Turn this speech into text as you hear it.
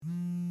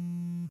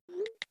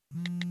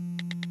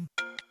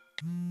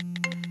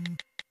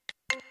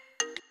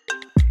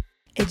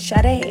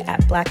Sade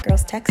at Black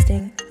Girls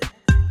Texting.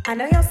 I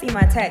know y'all see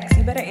my text.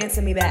 You better answer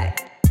me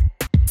back.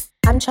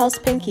 I'm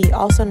Chels Pinky,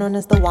 also known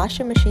as the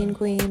Washing Machine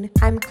Queen.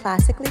 I'm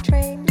classically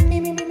trained.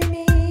 Me.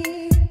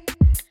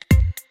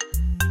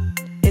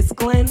 It's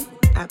Glenn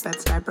at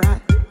Bed-Stuy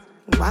Brat.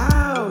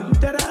 Wow, you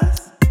dead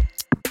ass.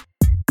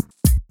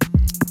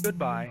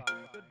 Goodbye.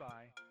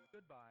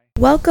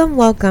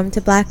 Welcome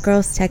to Black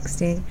Girls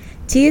Texting.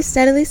 Tea is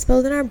steadily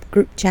spilled in our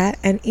group chat,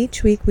 and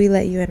each week we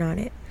let you in on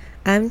it.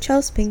 I'm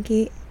Chels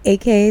Pinky,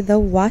 aka the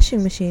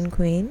Washing Machine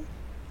Queen.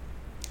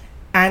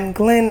 I'm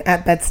Glenn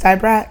at Bed-Stuy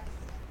Brat.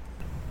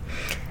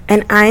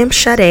 And I am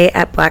Sade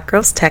at Black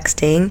Girls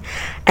Texting.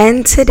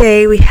 And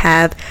today we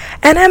have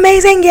an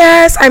amazing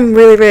guest. I'm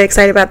really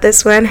excited about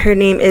this one. Her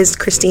name is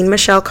Christine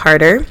Michelle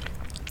Carter.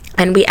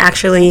 And we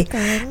actually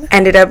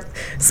ended up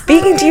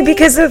speaking to you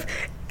because of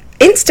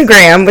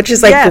Instagram, which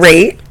is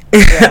great.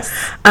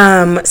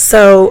 Yes.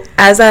 So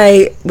as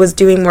I was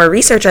doing more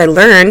research, I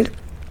learned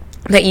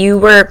that you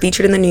were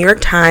featured in the New York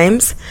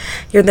Times.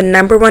 You're the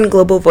 #1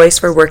 global voice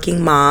for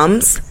working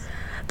moms,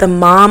 the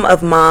mom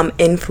of mom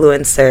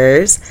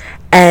influencers,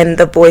 and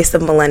the voice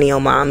of millennial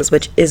moms,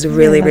 which is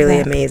really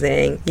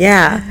amazing.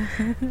 Yeah.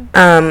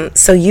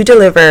 So you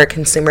deliver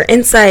consumer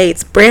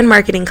insights, brand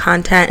marketing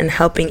content, and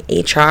helping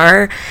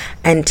HR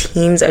and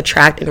teams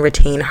attract and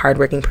retain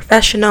hardworking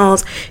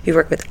professionals. You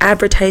work with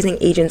advertising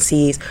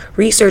agencies,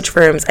 research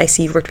firms. I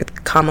see you've worked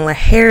with Kamala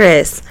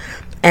Harris,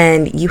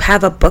 and you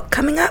have a book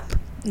coming up.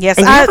 Yes,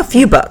 and you have a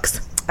few books.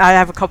 I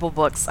have a couple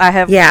books. I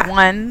have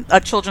one, a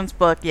children's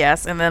book,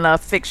 yes, and then a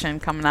fiction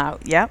coming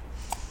out. Yep.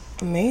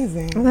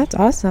 Amazing. Oh, that's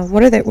awesome.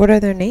 What are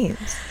their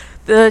names?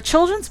 The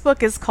children's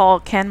book is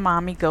called Can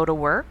Mommy Go to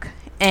Work?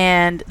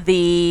 And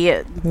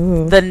the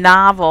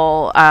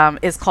novel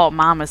is called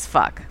Mama's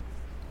Fuck.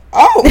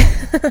 Oh.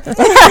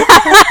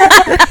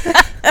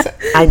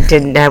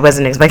 I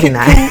wasn't expecting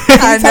that.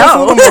 I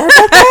know.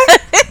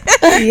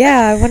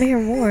 Yeah, I want to hear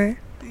more.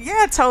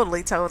 Yeah,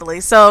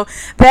 totally. So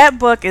that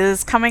book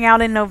is coming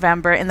out in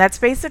November, and that's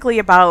basically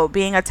about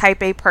being a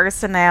type A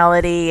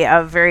personality,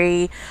 a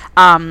very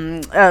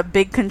a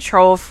big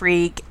control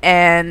freak,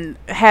 and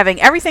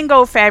having everything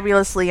go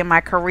fabulously in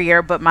my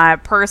career, but my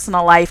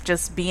personal life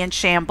just be in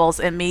shambles,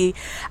 and me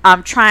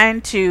trying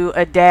to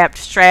adapt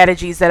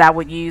strategies that I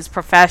would use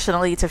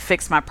professionally to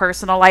fix my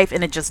personal life,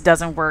 and it just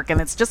doesn't work.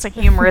 And it's just a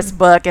humorous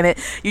book, and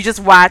you just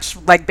watch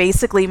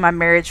basically my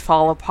marriage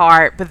fall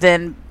apart, but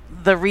then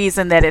the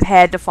reason that it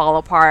had to fall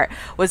apart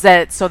was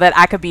that so that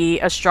I could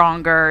be a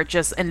stronger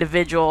just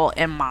individual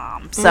and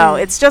mom. So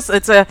it's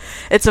a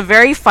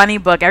very funny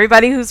book.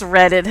 Everybody who's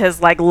read it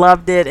has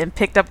loved it and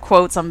picked up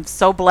quotes. I'm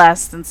so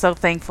blessed and so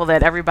thankful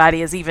that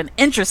everybody is even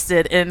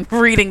interested in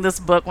reading this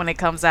book when it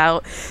comes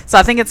out. So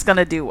I think it's going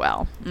to do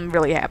well. I'm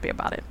really happy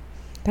about it.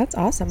 That's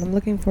awesome. I'm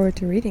looking forward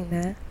to reading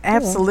that.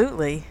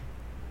 Absolutely. Cool.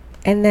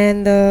 And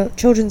then the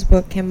children's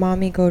book, Can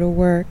Mommy Go to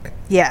Work?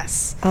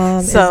 Yes.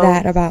 Is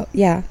that about,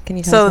 can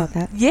you tell us about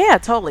that? Yeah,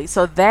 totally.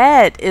 So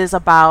that is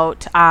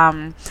about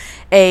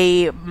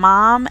a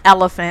mom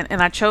elephant,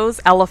 and I chose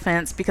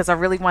elephants because I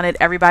really wanted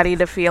everybody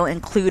to feel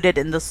included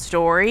in the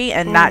story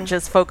and not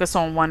just focus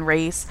on one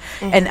race.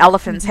 And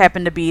elephants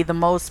happen to be the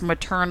most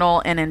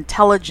maternal and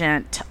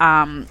intelligent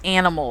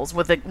animals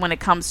when it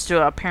comes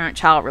to a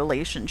parent-child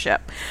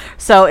relationship.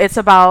 So it's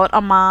about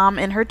a mom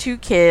and her 2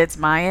 kids,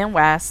 Maya and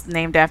Wes,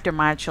 named after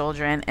my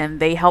children,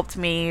 and they helped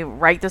me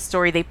write the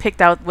story. They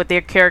picked out what their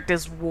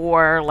characters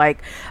wore.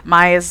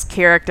 Maya's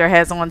character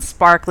has on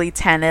sparkly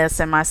tennis,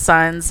 and my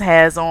son's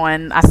has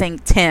on, I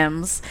think,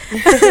 Tim's.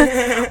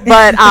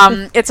 But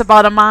it's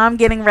about a mom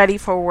getting ready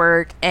for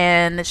work,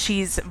 and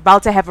she's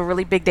about to have a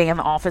really big day in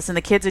the office, and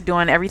the kids are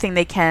doing everything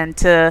they can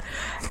to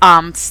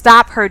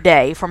stop her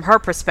day from her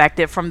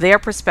perspective. From their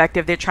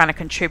perspective, they're trying to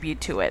contribute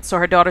to it. So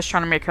her daughter's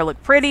trying to make her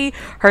look pretty.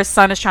 Her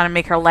son is trying to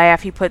make her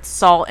laugh. He puts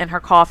salt in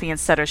her coffee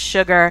instead of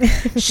sugar.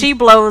 She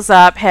blows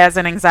up, has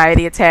an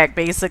anxiety attack,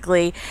 basically.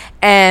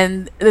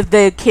 And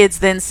the kids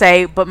then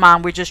say, but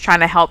Mom, we're just trying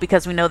to help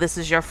because we know this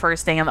is your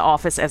first day in the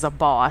office as a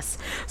boss.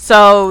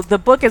 So the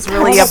book is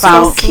really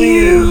about... So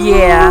cute.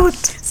 Yeah.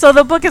 So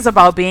the book is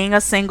about being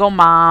a single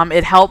mom.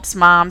 It helps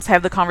moms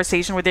have the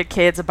conversation with their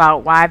kids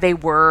about why they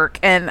work.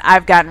 And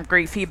I've gotten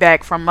great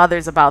feedback from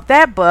mothers about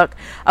that book,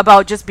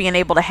 about just being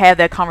able to have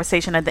that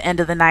conversation at the end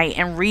of the night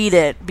and read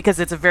it, because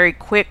it's a very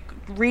quick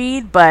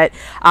read, but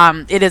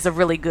it is a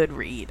really good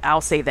read.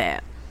 I'll say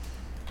that.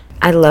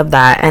 I love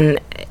that. And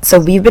so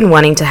we've been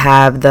wanting to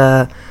have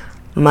the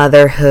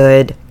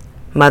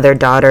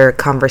mother-daughter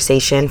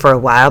conversation for a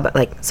while,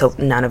 but so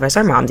none of us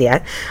are moms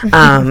yet.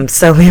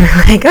 So we were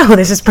like, oh,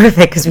 this is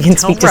perfect because we can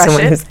speak to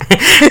someone who's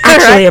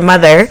actually a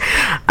mother.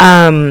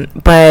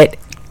 But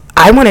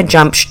I want to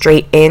jump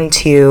straight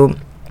into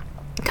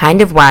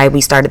kind of why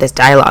we started this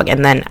dialogue,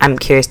 and then I'm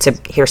curious to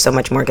hear so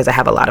much more because I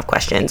have a lot of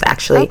questions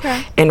actually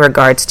in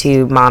regards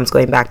to moms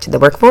going back to the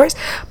workforce.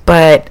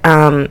 But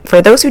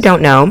for those who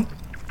don't know,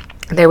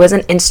 there was an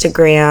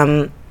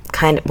Instagram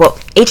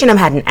H&M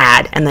had an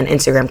ad, and then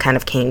Instagram kind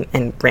of came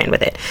and ran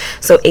with it.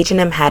 So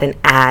H&M had an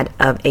ad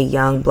of a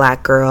young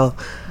black girl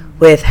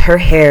with her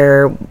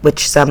hair,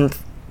 which some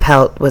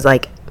felt was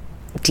like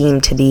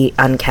deemed to be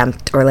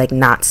unkempt or like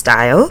not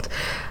styled.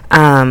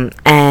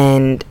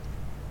 And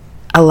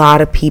a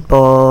lot of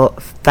people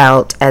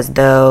felt as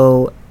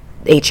though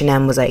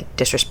H&M was like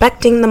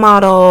disrespecting the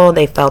model.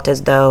 They felt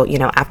as though, you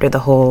know, after the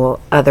whole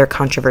other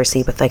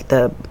controversy with like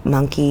the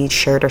monkey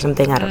shirt or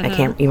something, I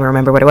can't even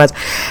remember what it was.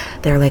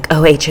 They were like,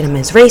 oh, H&M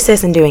is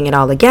racist and doing it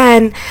all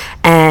again.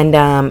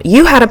 And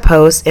you had a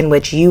post in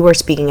which you were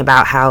speaking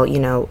about how, you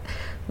know,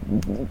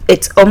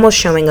 it's almost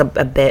showing a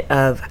bit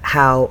of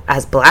how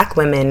as Black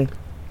women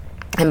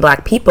and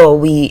Black people,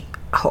 we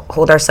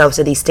hold ourselves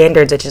to these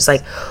standards. It's just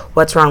like,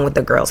 what's wrong with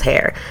the girl's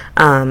hair?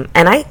 And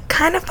I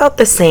kind of felt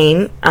the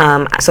same.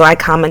 So I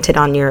commented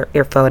on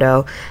your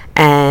photo,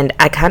 and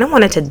I kind of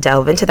wanted to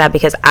delve into that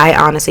because I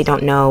honestly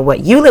don't know what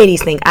you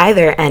ladies think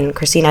either. And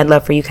Christine, I'd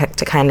love for you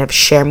to kind of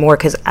share more,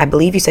 because I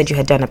believe you said you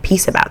had done a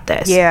piece about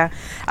this. Yeah,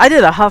 I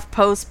did a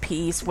HuffPost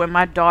piece when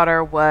my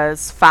daughter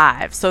was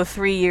 5, so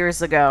 3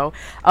 years ago,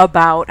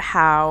 about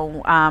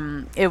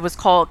how it was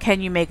called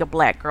 "Can You Make a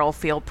Black Girl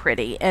Feel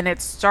Pretty?" And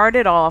it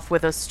started off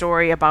with a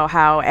story about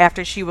how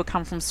after she would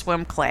come from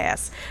swim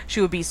class, she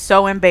would be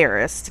so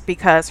embarrassed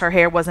because her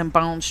hair wasn't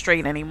bone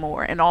straight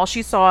anymore, and all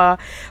she saw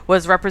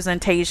was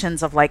representations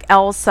of like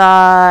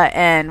Elsa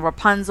and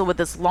Rapunzel with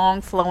this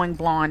long flowing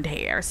blonde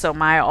hair. So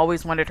Maya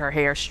always wanted her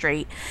hair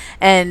straight,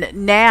 and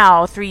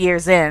now 3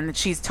 years in,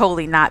 she's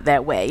totally not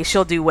that way.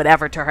 She'll do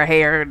whatever to her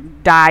hair,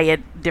 dye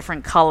it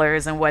different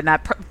colors and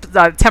whatnot,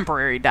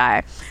 temporary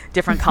dye,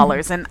 different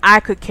colors, and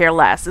I could care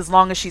less as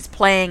long as she's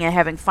playing and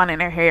having fun in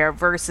her hair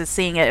versus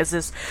seeing it as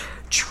this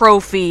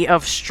trophy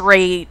of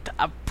straight,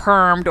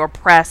 permed or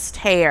pressed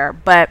hair.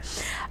 But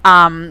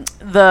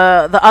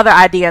the other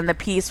idea in the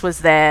piece was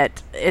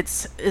that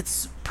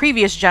it's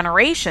previous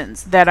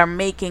generations that are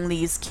making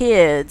these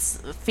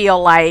kids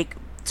feel like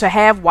to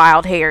have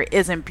wild hair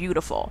isn't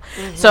beautiful.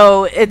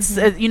 So it's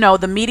you know,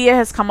 the media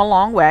has come a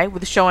long way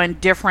with showing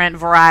different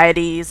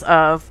varieties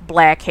of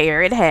Black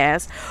hair. It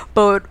has,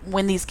 but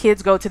when these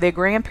kids go to their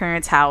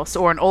grandparents' house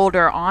or an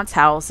older aunt's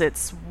house,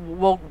 it's,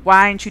 well,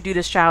 why didn't you do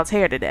this child's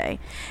hair today?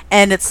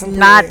 And it's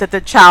not that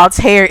the child's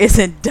hair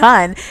isn't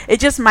done, it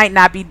just might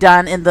not be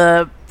done in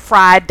the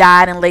fried,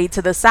 dyed, and laid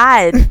to the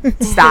side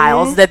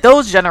styles that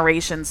those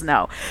generations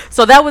know.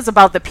 So that was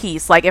about the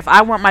piece. Like, if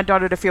I want my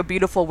daughter to feel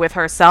beautiful with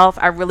herself,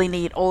 I really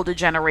need older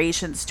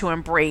generations to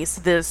embrace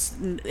this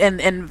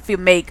and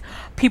make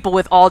people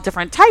with all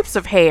different types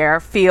of hair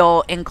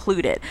feel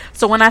included.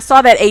 So when I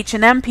saw that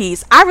H&M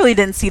piece, I really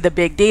didn't see the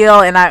big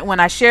deal, and when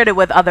I shared it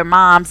with other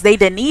moms, they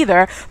didn't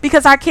either,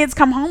 because our kids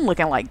come home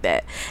looking like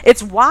that.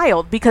 It's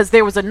wild, because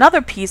there was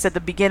another piece at the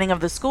beginning of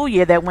the school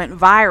year that went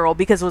viral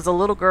because it was a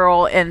little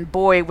girl and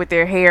boy with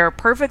their hair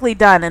perfectly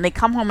done, and they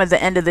come home at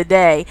the end of the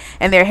day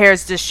and their hair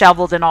is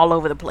disheveled and all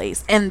over the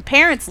place. And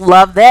parents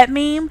love that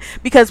meme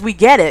because we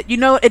get it. You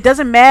know, it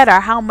doesn't matter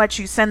how much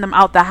you send them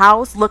out the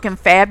house looking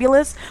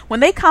fabulous. When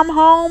they come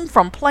home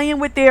from playing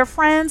with their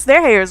friends,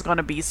 their hair is going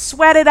to be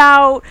sweated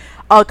out,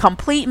 a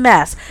complete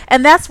mess.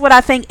 And that's what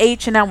I think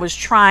H&M was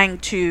trying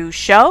to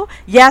show.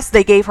 Yes,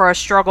 they gave her a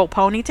struggle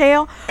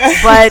ponytail,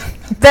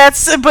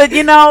 but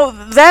you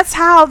know, that's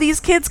how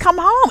these kids come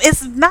home.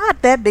 It's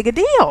not that big a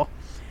deal.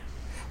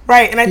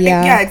 Right, and I think,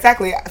 yeah,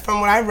 exactly. From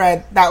what I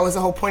read, that was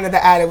the whole point of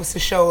the ad. It was to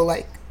show,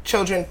 like,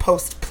 children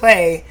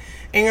post-play.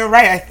 And you're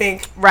right, I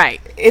think.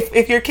 Right.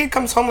 If your kid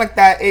comes home like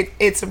that,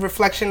 it's a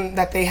reflection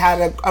that they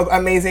had an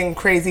amazing,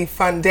 crazy,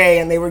 fun day,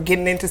 and they were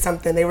getting into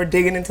something. They were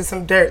digging into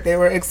some dirt. They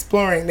were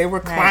exploring. They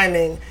were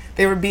climbing.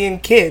 They were being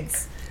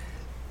kids.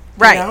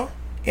 Right. You know?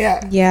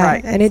 Yeah. Yeah,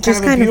 right. And it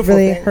just kind of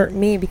really hurt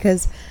me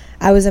because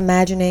I was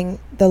imagining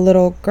the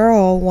little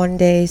girl one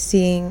day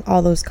seeing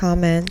all those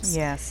comments.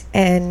 Yes.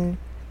 And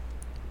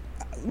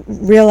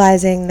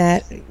realizing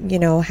that, you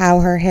know,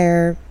 how her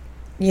hair,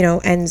 you know,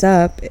 ends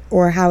up,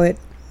 or how it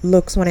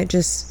looks when it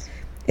just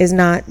is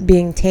not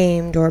being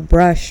tamed or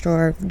brushed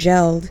or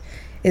gelled,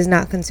 is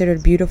not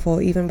considered beautiful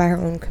even by her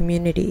own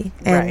community.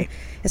 And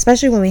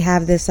especially when we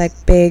have this like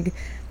big,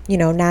 you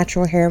know,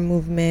 natural hair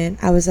movement,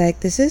 I was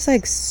like, this is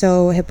like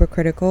so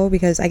hypocritical,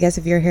 because I guess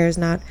if your hair is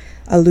not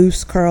a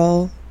loose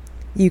curl,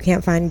 you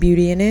can't find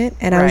beauty in it.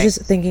 And I was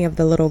just thinking of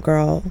the little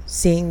girl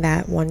seeing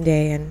that one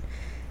day,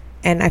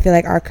 and I feel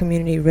like our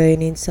community really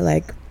needs to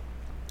like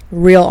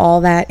reel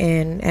all that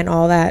in, and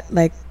all that,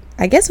 like,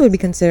 I guess it would be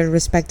considered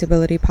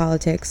respectability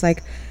politics,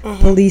 like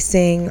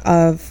policing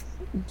of,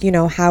 you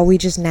know, how we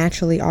just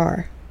naturally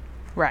are.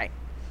 Right.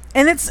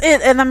 And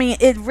I mean,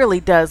 it really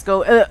does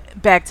go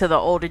back to the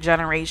older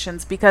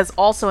generations, because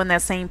also in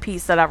that same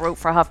piece that I wrote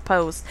for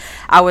HuffPost,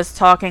 I was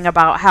talking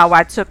about how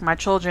I took my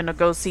children to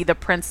go see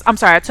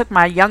I took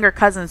my younger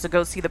cousins to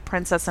go see The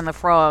Princess and the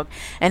Frog,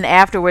 and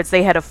afterwards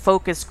they had a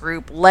focus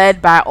group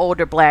led by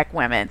older Black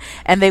women,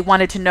 and they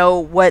wanted to know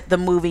what the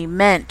movie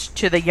meant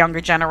to the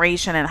younger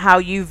generation and how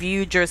you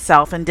viewed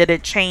yourself, and did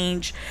it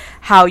change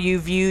how you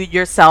viewed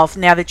yourself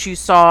now that you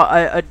saw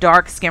a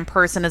dark skinned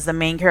person as the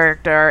main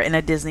character in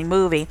a Disney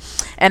movie.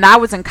 And I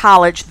was in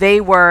college,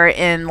 they were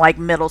in like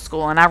middle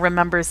school, and I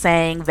remember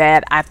saying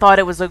that I thought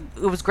it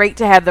was great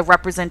to have the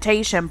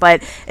representation,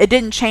 but it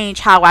didn't change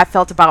how I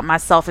felt about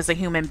myself as a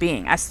human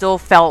being. I still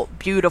felt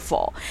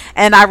beautiful.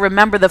 And I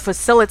remember the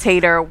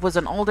facilitator was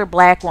an older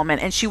black woman,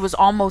 and she was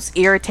almost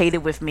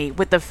irritated with me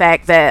with the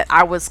fact that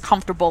I was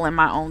comfortable in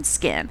my own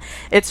skin.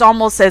 It's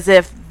almost as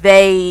if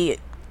they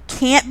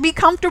can't be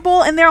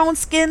comfortable in their own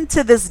skin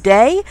to this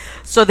day,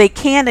 so they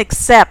can't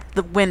accept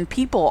when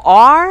people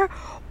are.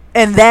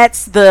 And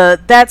that's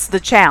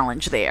the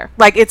challenge there.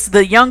 Like, it's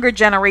the younger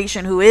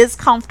generation who is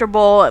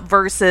comfortable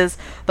versus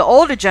the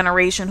older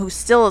generation who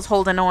still is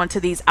holding on to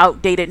these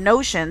outdated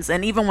notions.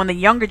 And even when the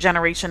younger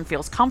generation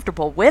feels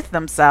comfortable with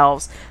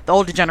themselves, the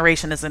older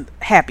generation isn't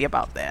happy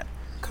about that.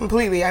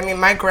 Completely. I mean,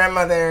 my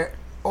grandmother,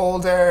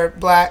 older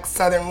black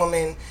Southern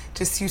woman,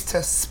 just used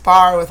to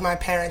spar with my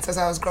parents as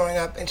I was growing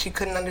up, and she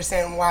couldn't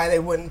understand why they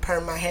wouldn't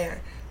perm my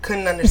hair.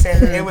 Couldn't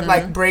understand it. It would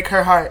like break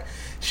her heart.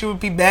 She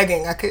would be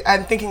begging.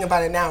 I'm thinking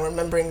about it now,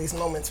 remembering these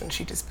moments when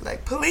she'd just be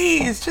like,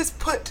 please, just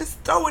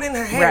throw it in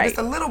her hair. Right. Just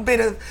a little bit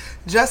of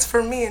just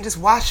for me, and just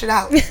wash it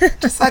out.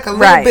 Just like a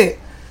little bit.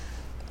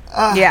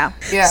 Yeah.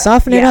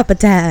 Soften it up a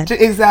tad.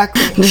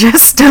 Exactly.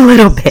 Just a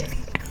little bit.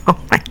 Oh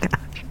my gosh.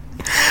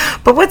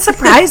 But what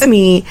surprised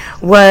me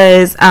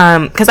was,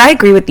 because I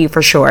agree with you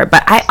for sure,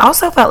 but I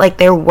also felt like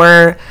there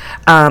were,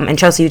 and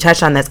Chelsea, you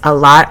touched on this, a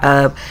lot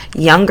of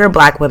younger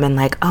black women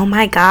like, oh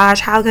my gosh,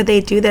 how could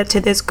they do that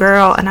to this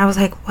girl? And I was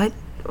like, what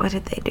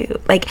did they do?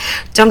 Like,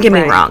 don't get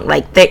me wrong.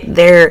 Like,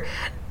 they're,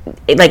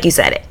 like you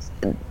said,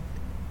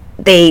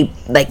 they,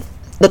 like,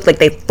 looked like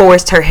they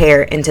forced her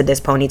hair into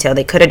this ponytail.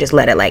 They could have just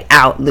let it, like,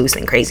 out loose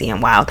and crazy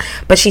and wild.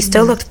 But she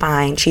still looked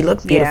fine. She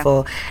looked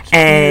beautiful. Yeah.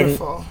 And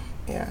beautiful.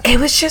 Yeah. It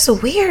was just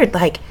weird.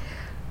 Like,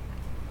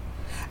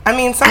 I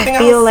mean, something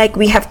else. I feel like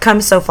we have come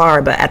so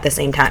far, but at the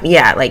same time,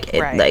 like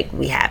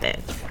we haven't.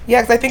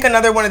 Yeah, because I think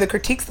another one of the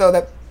critiques, though,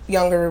 that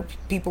younger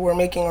people were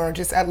making, or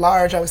just at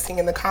large, I was seeing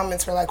in the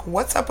comments, were like,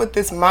 what's up with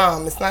this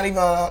mom? It's not even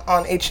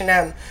on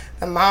H&M.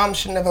 The mom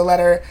shouldn't have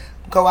let her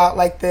go out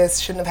like this,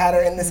 shouldn't have had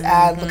her in this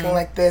ad looking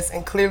like this,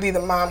 and clearly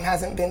the mom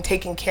hasn't been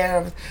taking care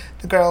of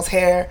the girl's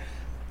hair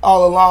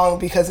all along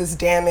because it's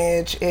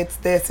damaged, it's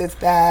this, it's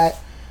that.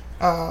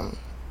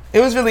 It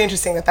was really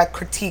interesting that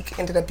critique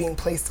ended up being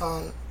placed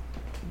on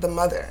the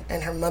mother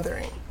and her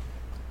mothering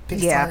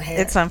based on her hair.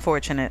 It's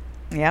unfortunate.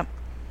 Yep.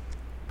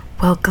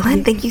 Well,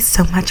 Glenn, thank you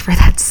so much for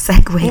that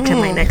segue to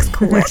my next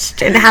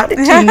question. How did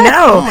you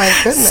know? Oh, my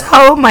goodness.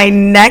 So my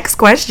next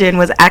question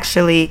was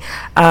actually,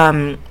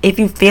 if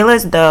you feel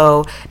as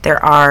though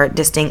there are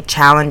distinct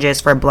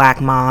challenges for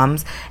black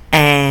moms,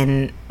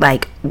 and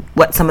like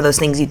what some of those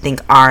things you think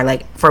are,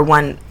 like, for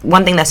one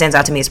thing that stands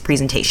out to me is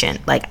presentation.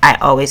 Like, I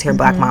always hear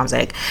black moms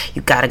like,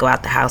 you got to go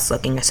out the house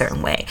looking a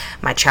certain way.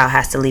 My child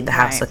has to leave the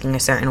house looking a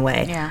certain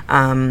way.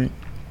 Yeah.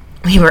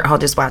 We were all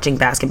just watching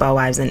Basketball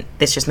Wives, and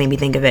this just made me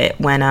think of it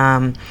when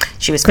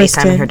she was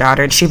Kristen. FaceTiming her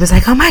daughter, and she was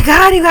like, oh my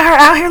God, you got her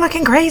out here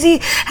looking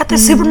crazy at the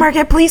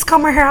supermarket. Please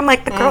comb her hair. I'm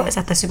like, the girl is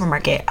at the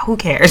supermarket. Who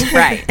cares?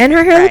 Right. And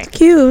her hair looked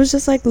cute. It was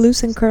just like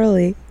loose and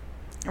curly.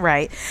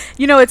 Right.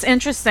 You know, it's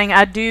interesting.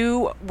 I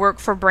do work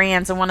for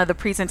brands, and one of the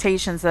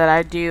presentations that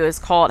I do is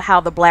called How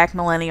the Black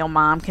Millennial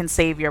Mom Can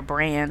Save Your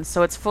Brand.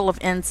 So it's full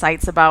of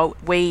insights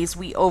about ways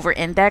we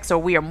over-index, or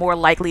we are more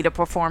likely to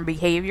perform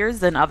behaviors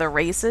than other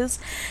races.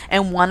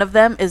 And one of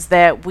them is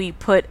that we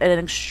put an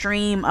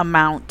extreme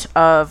amount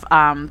of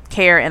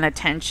care and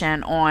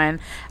attention on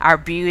our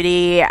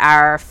beauty,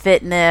 our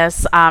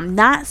fitness,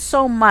 not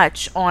so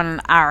much on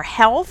our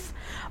health,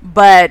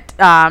 but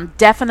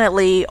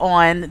definitely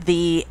on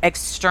the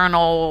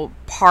external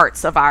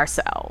parts of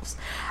ourselves.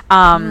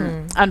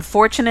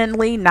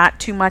 Unfortunately, not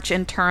too much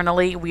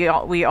internally. We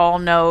all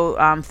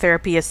know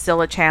therapy is still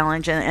a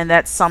challenge, and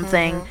that's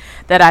something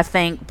that I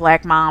think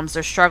black moms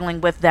are struggling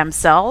with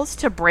themselves,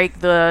 to break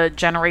the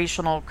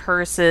generational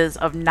curses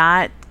of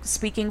not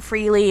speaking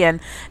freely and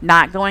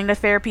not going to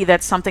therapy.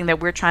 That's something that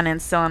we're trying to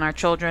instill in our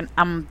children.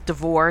 I'm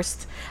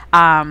divorced.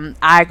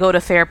 I go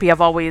to therapy.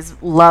 I've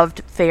always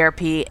loved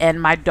therapy,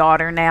 and my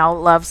daughter now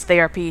loves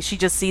therapy. She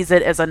just sees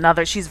it as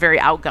another, she's very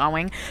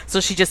outgoing, so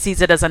she just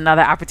sees it as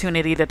another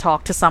opportunity to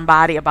talk to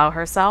somebody about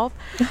herself.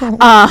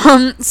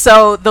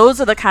 So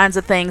those are the kinds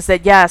of things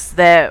that, yes,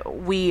 that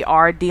we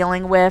are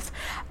dealing with.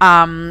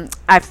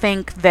 I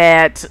think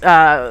that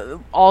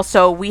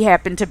also we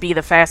happen to be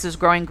the fastest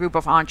growing group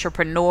of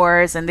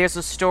entrepreneurs, and there's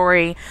a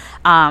story,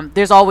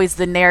 there's always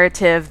the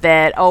narrative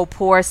that, oh,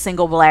 poor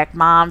single black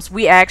moms.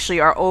 We actually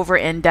are over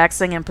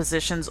indexing in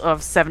positions of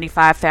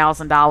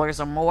 $75,000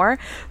 or more.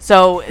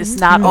 So it's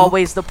not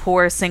always the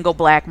poor single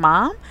black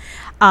mom.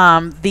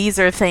 These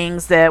are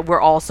things that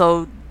we're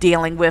also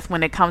dealing with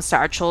when it comes to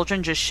our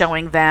children, just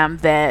showing them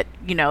that,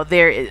 you know,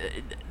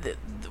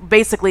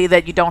 basically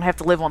that you don't have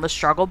to live on the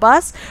struggle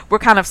bus. We're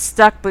kind of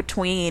stuck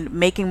between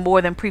making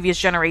more than previous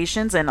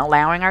generations and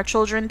allowing our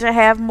children to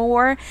have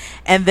more,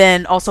 and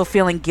then also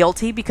feeling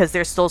guilty because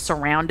they're still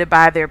surrounded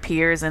by their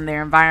peers and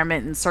their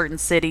environment in certain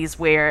cities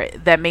where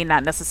that may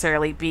not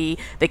necessarily be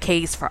the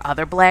case for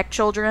other black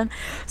children.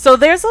 So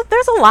there's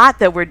a lot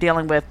that we're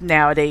dealing with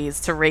nowadays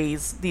to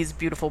raise these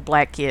beautiful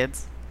black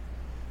kids.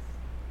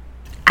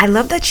 I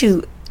love that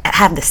you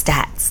have the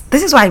stats.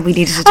 This is why we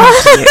needed to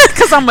talk to you.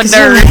 Because I'm a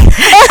nerd.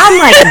 I'm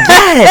like,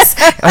 yes,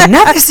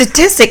 another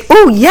statistic.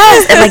 Oh,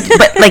 yes. And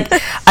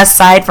but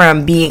aside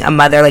from being a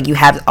mother, like, you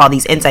have all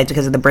these insights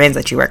because of the brands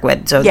that you work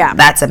with. So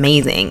that's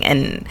amazing.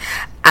 And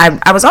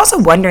I was also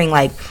wondering,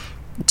 like,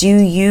 do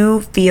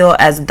you feel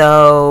as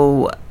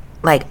though,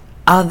 like,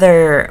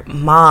 other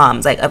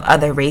moms, like, of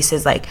other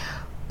races, like,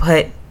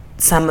 put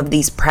some of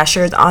these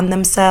pressures on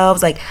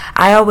themselves? Like,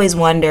 I always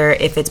wonder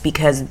if it's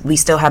because we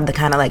still have the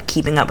kind of, like,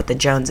 keeping up with the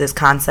Joneses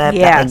concept,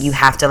 that, like, you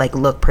have to, like,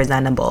 look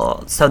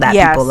presentable so that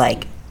people,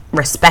 like,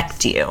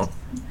 respect you.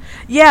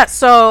 Yeah,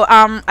 so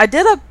I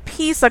did a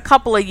piece a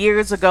couple of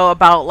years ago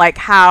about, like,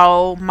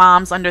 how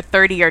moms under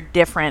 30 are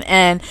different,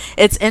 and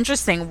it's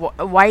interesting.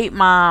 White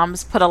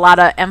moms put a lot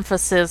of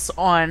emphasis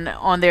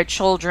on their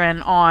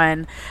children,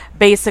 on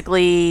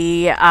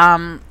basically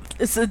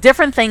it's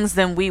different things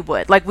than we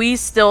would. Like, we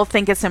still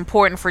think it's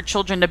important for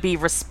children to be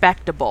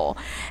respectable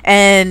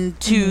and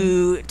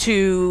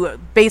to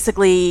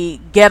basically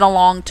get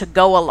along, to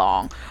go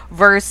along,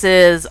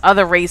 versus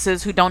other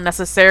races who don't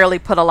necessarily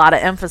put a lot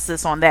of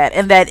emphasis on that.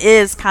 And that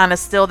is kind of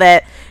still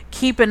that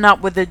keeping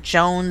up with the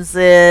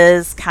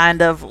Joneses,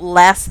 kind of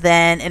less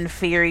than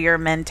inferior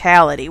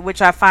mentality,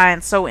 which I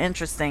find so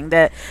interesting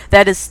that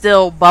is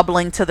still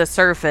bubbling to the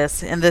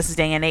surface in this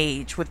day and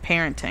age with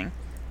parenting.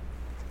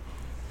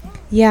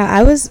 Yeah,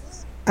 I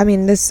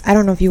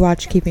don't know if you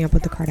watch Keeping Up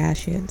with the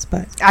Kardashians,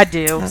 but I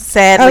do.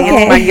 Sadly,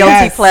 it's my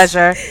guilty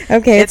pleasure.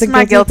 Okay, it's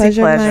my guilty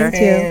pleasure. Mine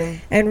too.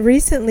 And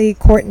recently,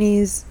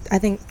 Kourtney's, I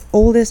think,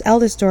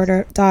 eldest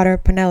daughter,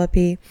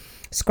 Penelope,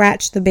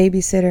 scratched the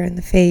babysitter in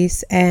the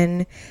face,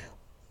 and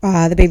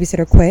the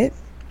babysitter quit.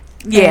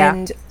 Yeah.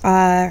 And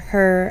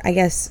her, I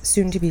guess,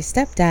 soon-to-be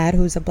stepdad,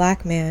 who's a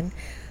black man,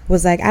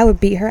 was like, I would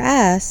beat her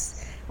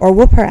ass or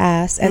whoop her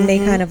ass, and they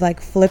kind of, like,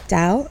 flipped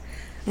out.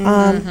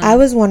 I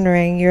was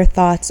wondering your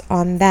thoughts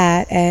on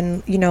that,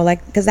 and, you know,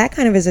 like, because that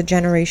kind of is a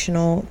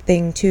generational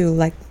thing too,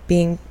 like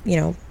being, you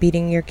know,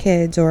 beating your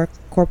kids or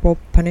corporal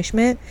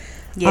punishment.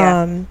 If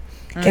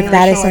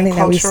that is something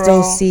that we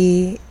still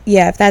see,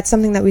 if that's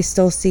something that we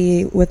still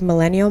see with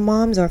millennial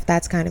moms, or if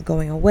that's kind of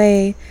going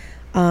away,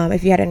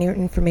 if you had any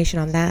information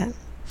on that.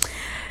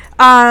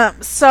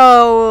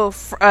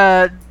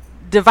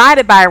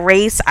 Divided by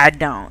race, I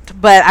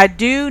don't. But I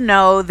do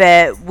know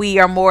that we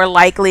are more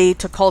likely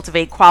to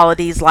cultivate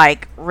qualities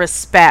like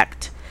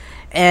respect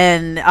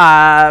and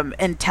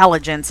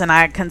intelligence. And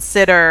I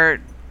consider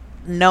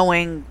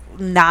knowing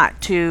not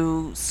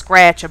to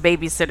scratch a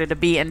babysitter to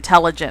be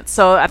intelligent.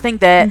 So I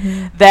think that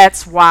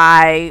that's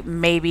why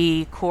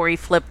maybe Corey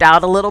flipped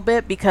out a little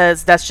bit,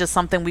 because that's just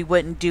something we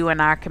wouldn't do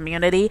in our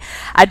community.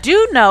 I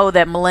do know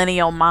that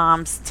millennial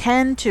moms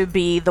tend to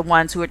be the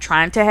ones who are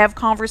trying to have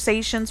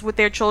conversations with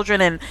their children,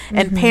 and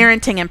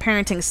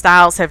parenting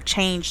styles have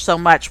changed so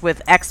much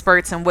with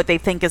experts and what they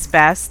think is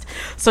best.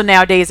 So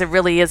nowadays it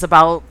really is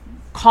about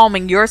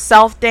calming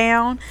yourself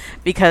down,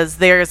 because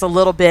there's a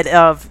little bit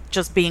of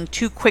just being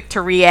too quick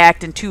to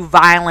react and too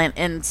violent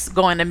and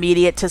going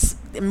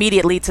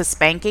immediately to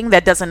spanking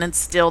that doesn't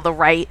instill the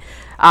right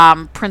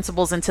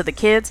principles into the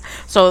kids.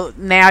 So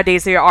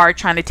nowadays they are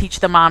trying to teach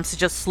the moms to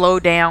just slow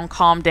down,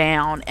 calm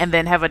down, and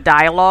then have a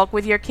dialogue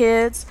with your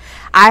kids.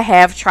 I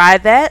have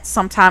tried that.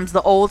 Sometimes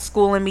the old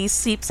school in me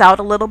seeps out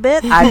a little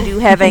bit. I do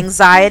have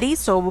anxiety,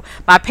 so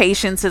my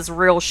patience is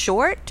real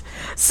short.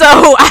 So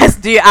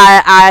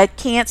I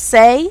can't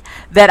say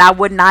that I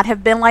would not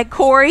have been like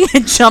Corey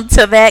and jumped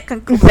to that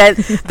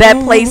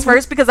place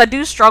first, because I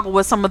do struggle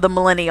with some of the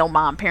millennial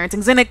mom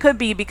parentings, and it could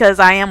be because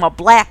I am a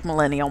black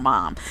millennial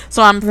mom,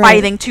 so I'm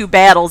fighting two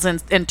battles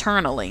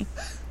internally.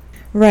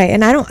 Right,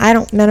 and I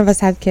don't. None of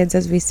us have kids,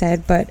 as we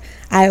said, but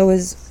I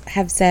always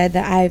have said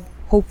that I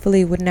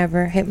hopefully would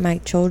never hit my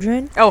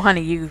children. Oh,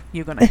 honey,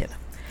 you're gonna hit them.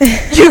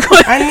 You're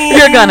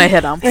gonna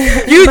hit them.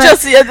 You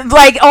just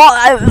like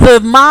the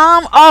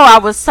mom. Oh, I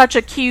was such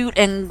a cute,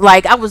 and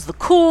like I was the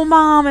cool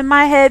mom in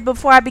my head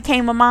before I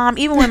became a mom.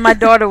 Even when my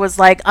daughter was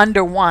like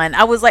under 1,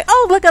 I was like,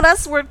 oh, look at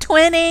us, we're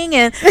twinning,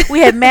 and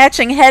we had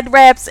matching head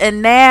wraps.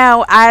 And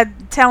now I'm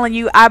telling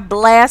you, I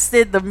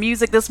blasted the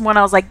music this morning.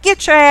 I was like,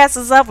 get your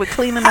asses up, we're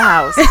cleaning the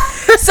house.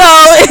 So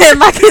and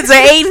my kids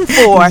are 8 and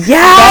 4.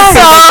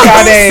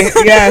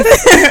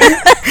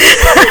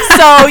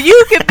 So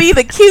you can be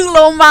the cute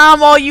little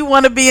mom all you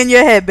want to be in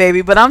your head,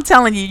 baby, but I'm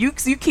telling you, you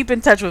keep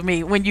in touch with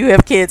me when you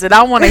have kids, and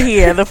I want to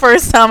hear the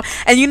first time.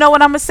 And you know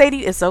what I'm gonna say to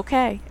you? It's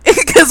okay,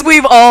 because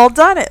we've all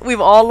done it.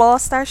 We've all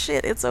lost our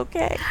shit. It's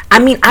okay. I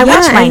mean, I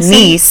watched my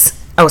niece.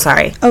 Oh,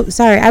 sorry.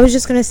 I was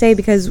just gonna say,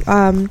 because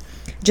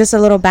just a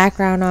little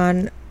background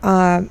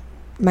on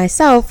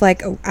myself,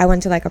 like, I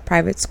went to like a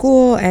private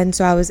school, and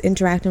so I was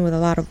interacting with a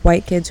lot of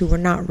white kids who were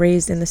not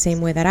raised in the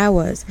same way that I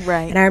was.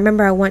 Right. And I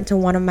remember I went to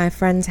one of my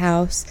friend's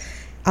houses,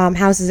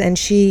 and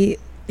she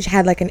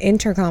had like an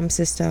intercom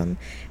system,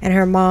 and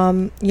her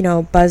mom,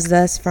 buzzed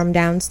us from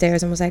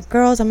downstairs and was like,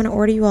 "Girls, I'm gonna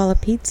order you all a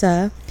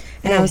pizza."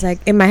 And I was like,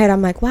 in my head,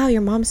 I'm like, "Wow,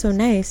 your mom's so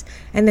nice."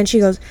 And then she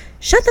goes,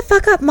 "Shut the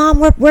fuck up, Mom.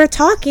 We're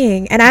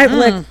talking." And I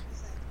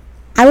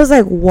was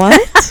like,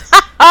 "What?"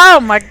 Oh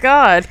my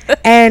God.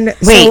 And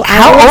Wait, so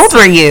how old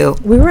were you?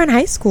 We were in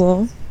high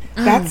school.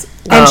 That's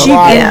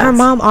And her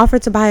mom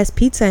offered to buy us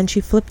pizza, and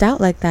she flipped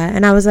out like that.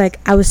 And I was like,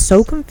 I was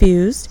so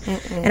confused.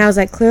 And I was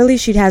like, clearly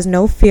she has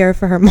no fear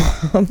for her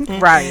mom.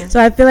 Right. So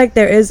I feel like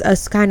there is a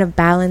kind of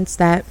balance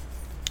that,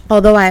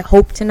 although I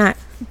hope to not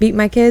beat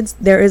my kids,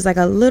 there is like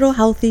a little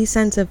healthy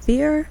sense of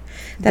fear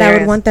that I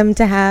would want them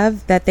to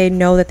have, that they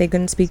know that they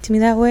couldn't speak to me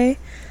that way.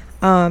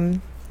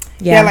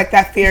 Yeah, like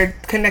that fear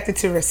connected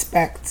to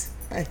respect,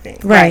 I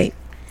think. Right.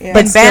 Yeah.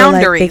 But still,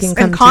 like, they boundaries can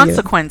come and to you.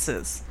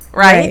 consequences,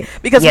 right? Right.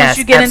 Because Yes, once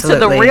you get into the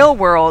absolutely. real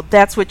world,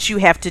 that's what you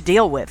have to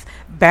deal with.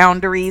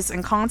 Boundaries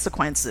and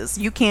consequences.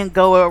 You can't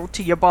go over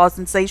to your boss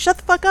and say, "Shut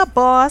the fuck up,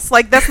 boss."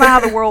 Like, that's not how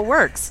the world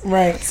works.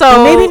 Right.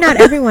 So Maybe not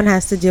everyone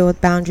has to deal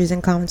with boundaries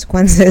and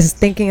consequences.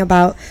 Thinking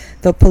about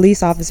the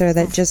police officer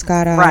that just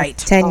got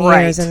 10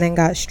 years and then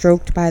got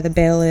stroked by the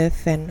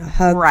bailiff and a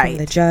hug from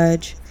the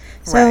judge.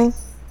 So,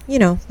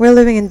 we're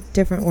living in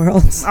different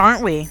worlds.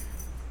 Aren't we?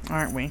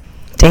 Aren't we?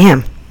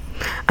 Damn.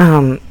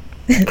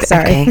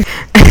 Sorry. Okay.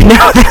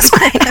 No, that's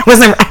fine. I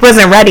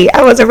wasn't ready.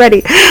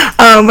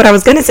 What I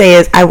was gonna say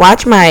is I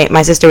watch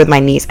my sister with my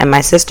niece, and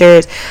my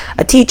sister's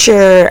a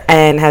teacher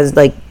and has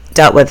like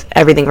dealt with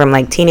everything from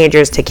like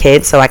teenagers to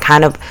kids. So I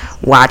kind of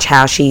watch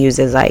how she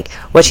uses like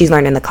what she's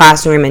learned in the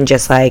classroom, and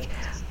just like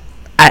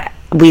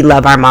we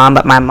love our mom,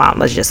 but my mom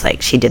was just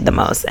like, she did the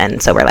most,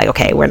 and so we're like,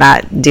 okay, we're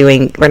not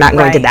going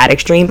to that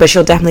extreme, but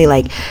she'll definitely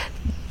like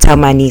tell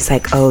my niece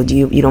like, "Oh,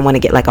 you don't want to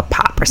get like a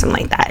pop or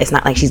something like that." It's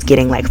not like she's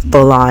getting like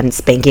full on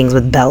spankings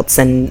with belts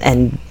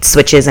and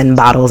switches and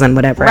bottles and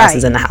whatever else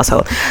is in the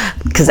household,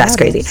 because that's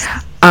crazy.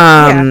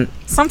 Sometimes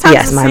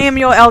yes, the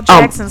Samuel L.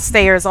 Jackson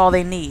stare is all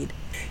they need.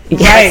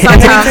 Right.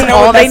 Sometimes know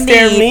all what they that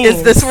stare need is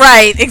means. this.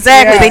 Right.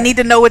 Exactly. Yeah. They need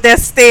to know what that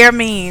stare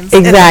means.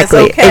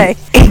 Exactly. And then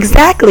it's okay.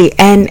 Exactly.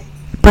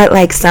 But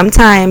like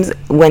sometimes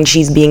when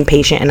she's being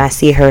patient and I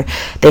see her,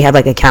 they have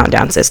like a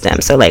countdown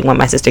system. So like when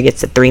my sister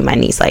gets to 3, my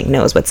niece like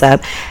knows what's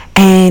up.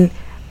 And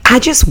I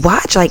just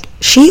watch, like,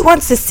 she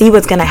wants to see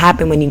what's going to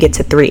happen when you get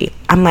to 3.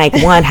 I'm like,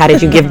 one, how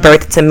did you give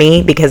birth to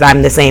me? Because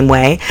I'm the same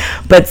way.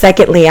 But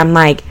secondly, I'm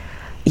like,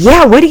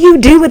 yeah, what do you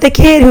do with a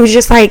kid who's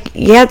just like,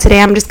 yeah,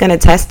 today I'm just going to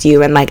test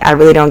you, and like I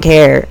really don't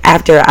care,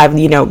 after I've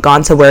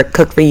gone to work,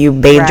 cooked for you,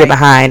 bathed your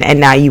behind, and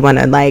now you want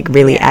to like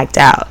really act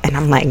out. And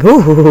I'm like,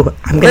 ooh,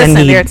 I'm going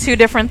to need. There are two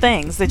different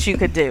things that you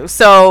could do.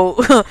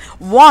 So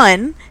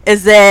one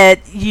is that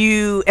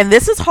and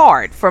this is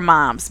hard for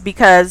moms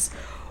because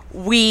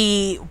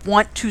we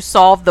want to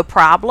solve the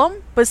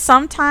problem, but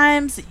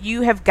sometimes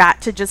you have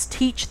got to just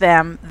teach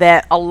them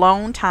that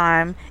alone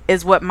time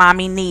is what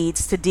mommy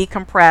needs to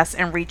decompress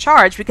and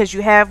recharge, because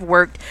you have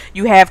worked,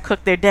 you have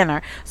cooked their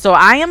dinner. So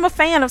I am a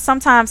fan of,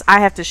 sometimes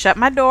I have to shut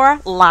my door,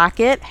 lock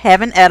it,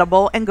 have an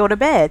edible, and go to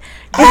bed.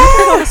 You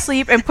can go to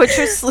sleep and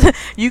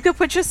you can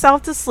put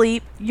yourself to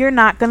sleep. You're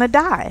not gonna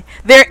die.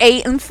 They're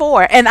 8 and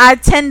 4, and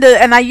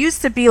I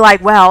used to be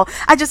like, well,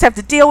 I just have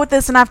to deal with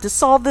this and I have to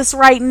solve this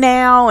right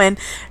now. And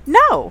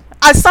no,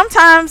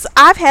 sometimes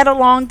I've had a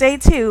long day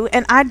too,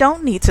 and I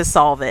don't need to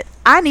solve it.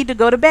 I need to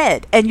go to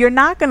bed. And you're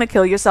not going to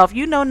kill yourself.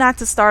 You know not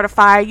to start a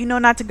fire. You know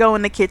not to go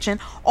in the kitchen.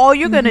 All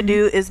you're going to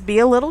do is be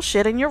a little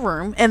shit in your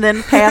room and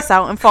then pass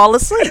out and fall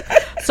asleep.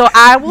 So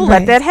I will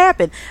let that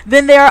happen.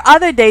 Then there are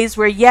other days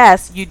where,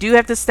 yes, you do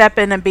have to step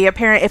in and be a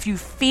parent if you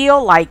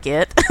feel like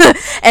it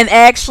and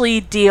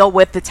actually deal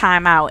with the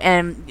timeout.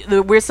 And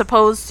we're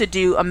supposed to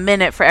do a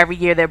minute for every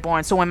year they're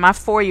born. So when my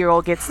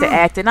 4-year-old gets to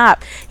acting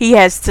up, he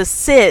has to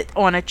sit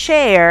on a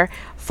chair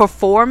for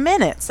 4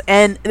 minutes,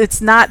 and it's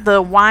not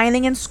the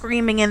whining and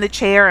screaming in the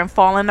chair and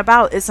falling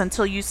about. It's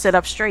until you sit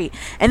up straight,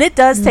 and it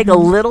does take a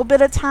little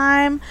bit of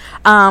time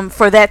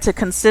for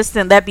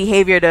that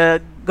behavior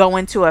to go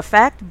into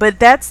effect, but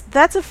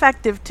that's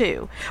effective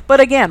too. But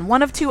again,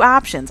 one of two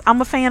options.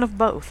 I'm a fan of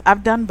both.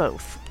 I've done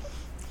both.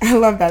 I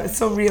love that. It's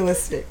so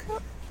realistic.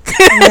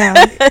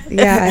 Yeah,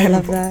 I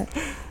love that.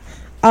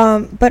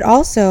 But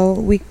also,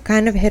 we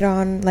kind of hit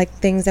on like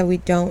things that we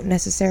don't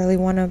necessarily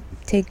want to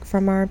take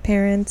from our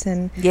parents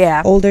and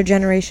older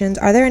generations.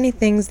 Are there any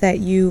things that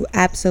you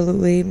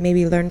absolutely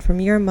maybe learned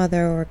from your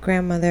mother or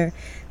grandmother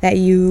that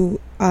you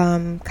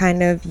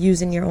kind of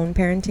use in your own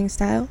parenting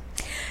style?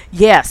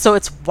 Yeah, so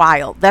it's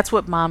wild. That's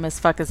what Mom as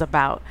Fuck is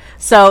about.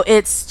 So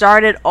it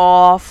started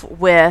off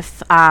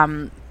with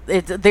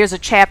there's a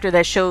chapter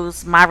that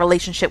shows my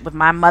relationship with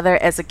my mother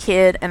as a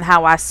kid and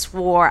how I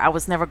swore I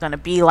was never going to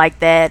be like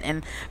that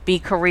and be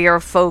career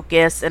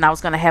focused, and I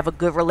was going to have a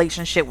good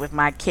relationship with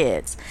my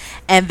kids.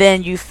 And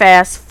then you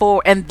fast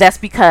forward, and that's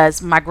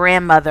because my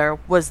grandmother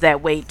was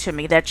that way to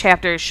me. That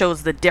chapter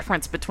shows the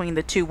difference between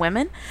the two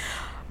women.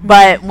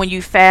 But when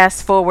you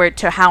fast forward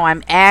to how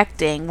I'm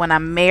acting when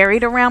I'm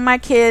married around my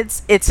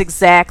kids, it's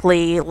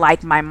exactly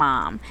like my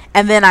mom.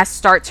 And then I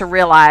start to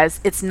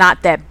realize it's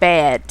not that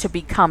bad to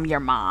become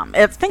your mom.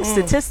 I think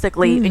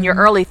statistically, in your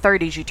early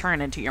 30s, you turn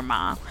into your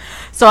mom.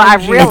 So I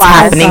It's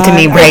realized happening to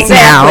me right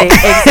now.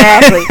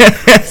 exactly.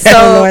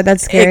 So Oh, Lord,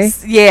 that's scary.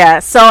 yeah.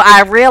 So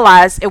I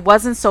realized it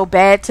wasn't so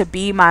bad to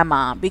be my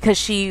mom because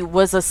she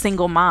was a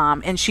single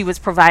mom and she was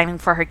providing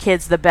for her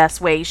kids the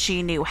best way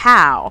she knew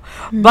how.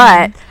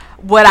 But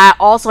what I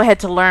also had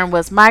to learn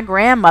was my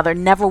grandmother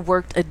never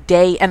worked a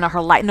day in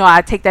her life. No,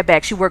 I take that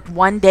back. She worked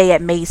one day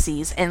at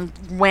Macy's and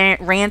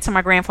ran to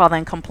my grandfather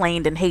and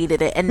complained and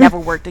hated it and never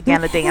worked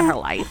again a day in her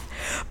life.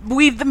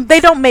 They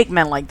don't make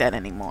men like that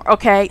anymore.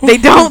 Okay, they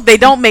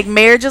don't make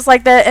marriages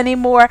like that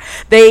anymore.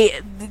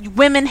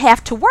 Women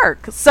have to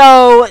work.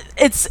 So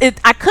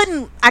I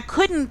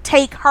couldn't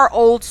take her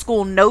old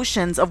school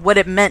notions of what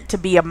it meant to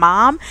be a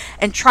mom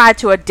and try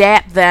to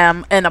adapt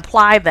them and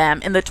apply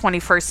them in the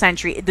 21st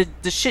century.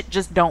 The shit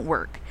just don't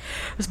work.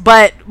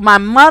 But my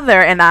mother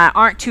and I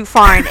aren't too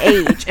far in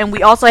age, and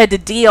we also had to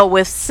deal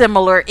with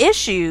similar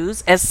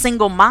issues as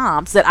single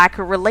moms that I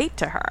could relate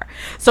to her.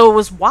 So it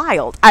was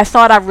wild. I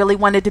thought I really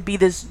wanted to be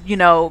this,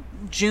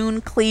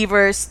 June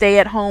Cleaver,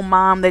 stay-at-home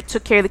mom that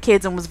took care of the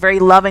kids and was very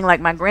loving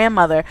like my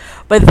grandmother,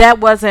 but that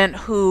wasn't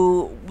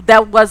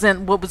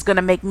what was going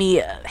to make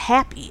me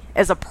happy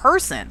as a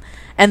person.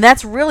 And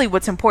that's really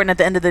what's important at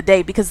the end of the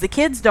day, because the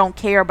kids don't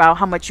care about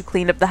how much you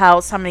cleaned up the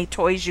house, how many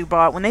toys you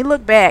bought. When they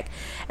look back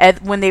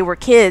at when they were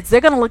kids,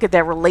 they're going to look at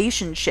that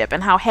relationship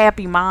and how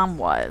happy mom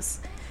was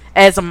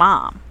as a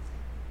mom.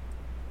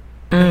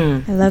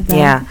 I love that.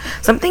 Yeah.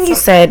 Something you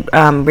said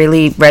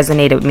really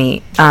resonated with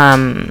me.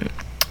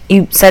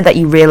 You said that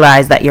you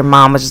realized that your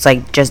mom was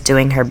just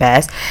doing her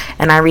best.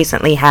 And I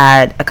recently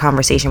had a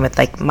conversation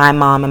with my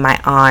mom and my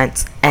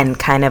aunts and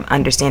kind of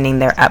understanding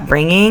their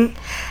upbringing.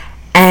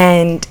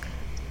 And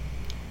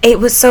it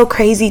was so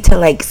crazy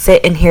to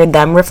sit and hear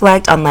them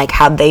reflect on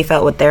how they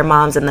felt with their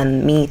moms, and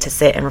then me to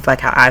sit and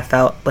reflect how I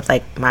felt with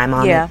my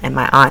mom and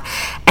my aunt.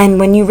 And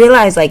when you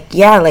realize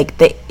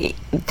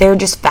they're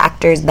just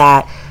factors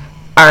that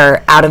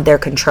are out of their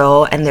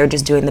control, and they're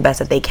just doing the best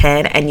that they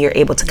can, and you're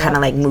able to kind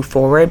of move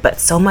forward. But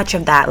so much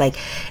of that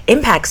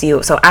impacts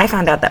you. So I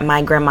found out that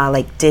my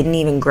grandma didn't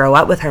even grow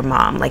up with her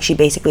mom. She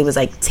basically was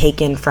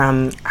taken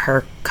from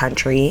her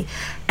country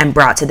and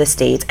brought to the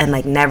States,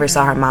 and never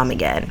saw her mom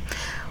again,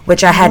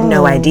 which I had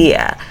no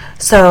idea.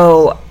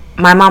 So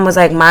my mom was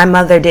my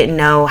mother didn't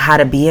know how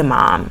to be a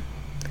mom.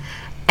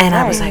 And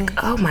I was like,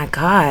 oh my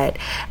God.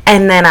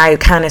 And then I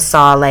kind of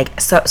saw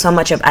so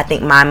much of, I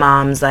think my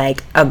mom's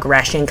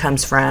aggression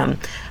comes from,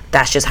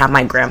 that's just how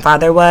my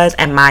grandfather was.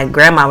 And my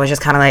grandma was just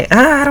kind of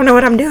I don't know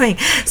what I'm doing.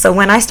 So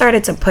when I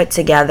started to put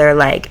together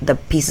the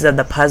pieces of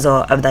the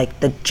puzzle of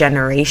the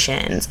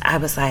generations, I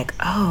was like,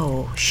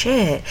 oh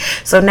shit.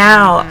 So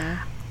now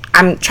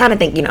I'm trying to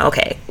think,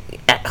 okay,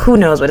 who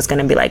knows what it's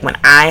going to be like when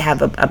I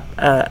have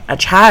a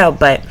child,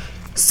 but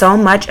so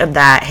much of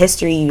that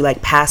history you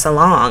pass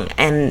along,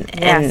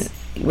 and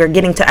we're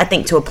getting to, I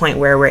think, to a point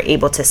where we're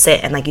able to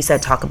sit and, like you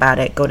said, talk about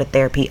it, go to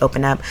therapy,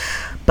 open up.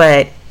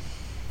 But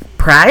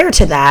prior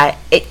to that,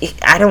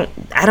 I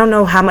don't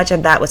know how much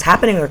of that was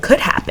happening or could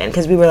happen,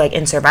 because we were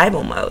in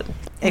survival mode.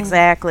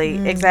 Exactly.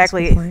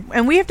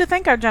 And we have to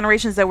thank our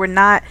generations that were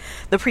not,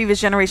 the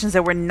previous generations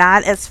that were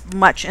not as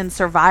much in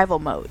survival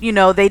mode.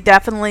 They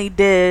definitely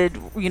did,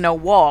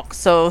 walk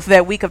so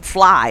that we could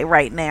fly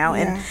right now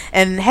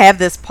and have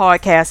this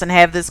podcast and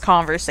have this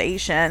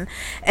conversation.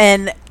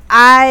 And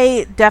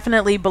I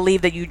definitely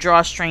believe that you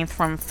draw strength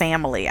from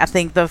family. I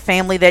think the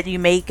family that you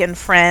make and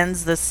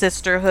friends, the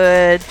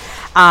sisterhood,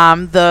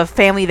 the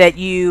family that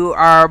you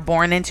are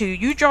born into,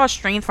 you draw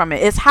strength from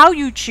it. It's how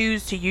you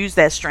choose to use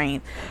that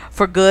strength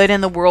for good in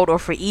the world or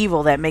for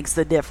evil that makes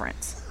the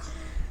difference.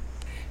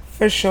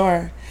 For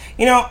sure.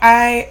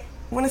 I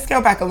want to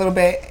scale back a little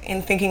bit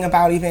in thinking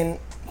about even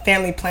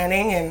family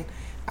planning and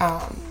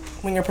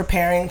when you're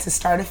preparing to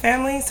start a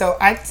family. So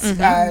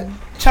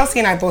Chelsea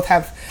and I both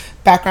have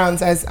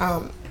backgrounds as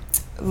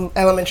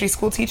elementary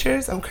school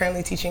teachers. I'm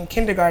currently teaching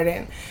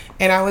kindergarten,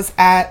 and I was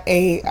at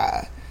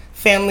a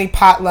family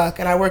potluck,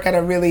 and I work at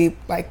a really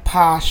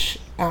posh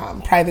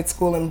private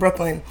school in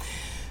Brooklyn.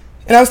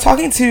 And I was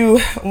talking to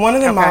one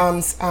of the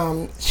moms.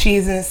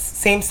 She's in a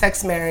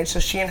same-sex marriage, so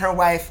she and her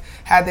wife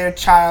had their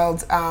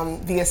child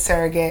via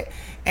surrogate.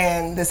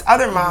 And this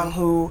other mom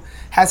who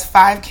has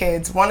 5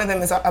 kids, one of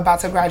them is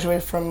about to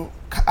graduate from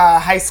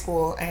high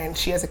school, and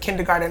she has a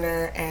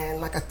kindergartner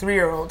and a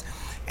 3-year-old.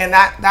 And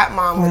that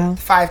mom with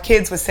 5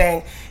 kids was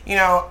saying,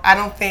 I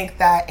don't think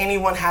that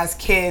anyone has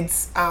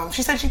kids.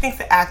 She said she thinks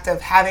the act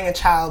of having a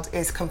child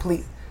is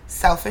complete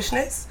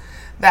selfishness,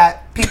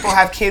 that people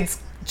have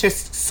kids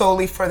just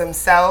solely for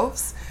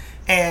themselves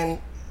and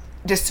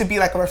just to be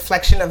a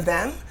reflection of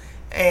them,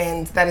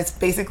 and that it's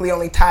basically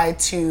only tied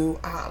to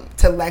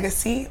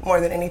legacy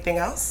more than anything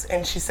else.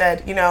 And she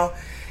said,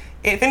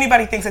 if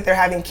anybody thinks that they're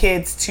having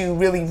kids to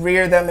really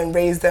rear them and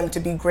raise them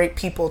to be great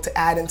people to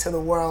add into the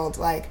world,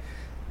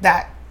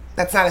 that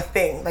that's not a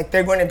thing. Like,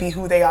 they're going to be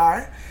who they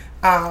are.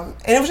 And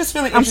it was just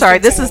really I'm sorry,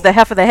 this is the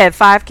heifer that had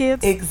 5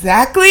 kids?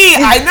 Exactly.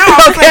 I know.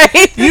 I was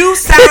like, you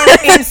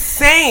sound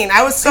insane.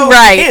 I was so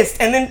pissed.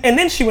 And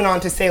then she went on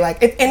to say,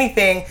 like, if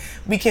anything,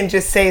 we can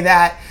just say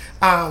that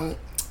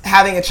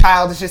having a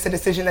child is just a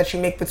decision that you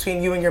make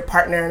between you and your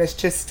partner, and it's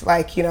just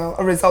like, you know,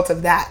 a result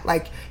of that,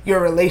 like your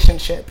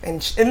relationship.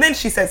 And then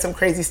she said some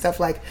crazy stuff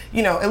like,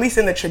 you know, at least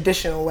in the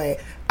traditional way,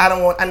 I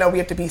know we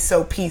have to be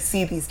so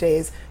PC these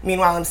days.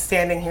 Meanwhile, I'm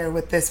standing here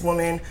with this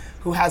woman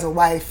who has a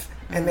wife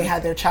and they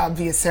had their child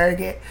via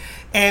surrogate.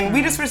 And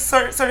we just were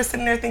sort of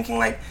sitting there thinking,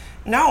 like,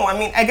 no, I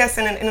mean, I guess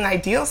in an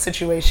ideal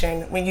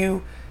situation, when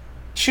you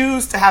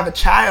choose to have a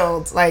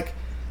child, like,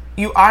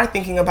 you are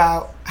thinking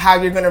about how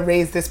you're going to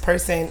raise this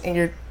person, and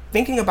you're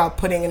thinking about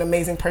putting an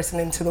amazing person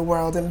into the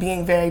world and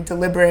being very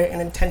deliberate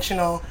and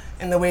intentional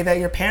in the way that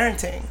you're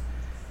parenting.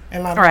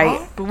 Am I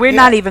wrong? But we're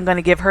not even going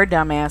to give her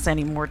dumb ass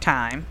any more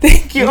time.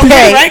 Thank you.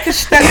 Okay, right?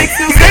 Because that makes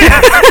no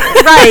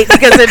sense. Right,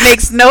 because it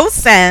makes no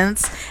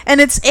sense and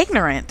it's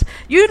ignorant.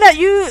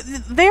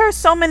 There are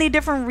so many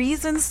different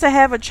reasons to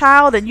have a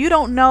child, and you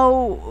don't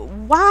know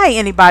why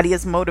anybody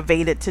is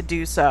motivated to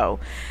do so.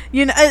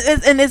 You know,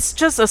 and it's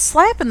just a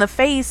slap in the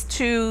face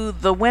to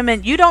the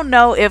women. You don't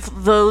know if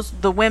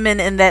the women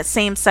in that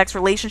same sex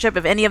relationship,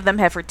 if any of them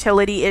have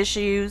fertility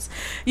issues.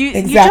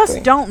 You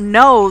just don't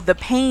know the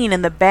pain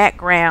in the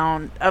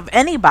background of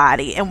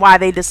anybody and why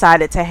they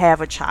decided to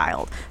have a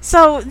child.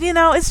 So, you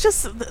know, it's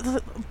just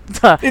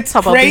it's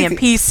talk about being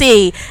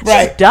PC.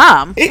 Right. She's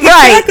dumb.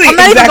 Exactly. Right. I'm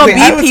not even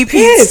gonna be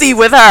PC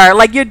with her.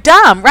 Like, you're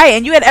dumb, right?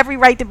 And you had every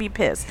right to be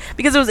pissed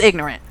because it was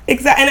ignorant.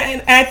 Exactly.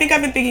 And I think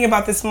I've been thinking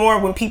about this more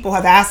when people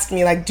have asked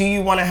me, like, do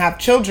you want to have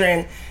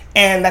children?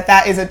 And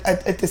that is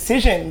a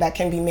decision that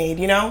can be made,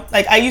 you know?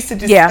 Like, I used to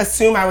just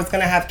assume I was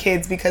going to have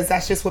kids because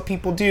that's just what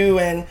people do.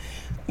 And,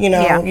 you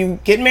know, you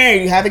get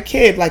married, you have a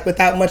kid, like,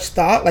 without much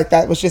thought. Like,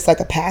 that was just like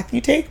a path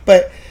you take.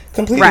 But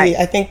completely,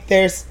 I think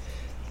there's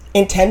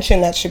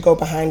intention that should go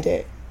behind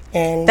it.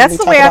 And that's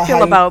the way I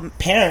feel about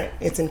parent.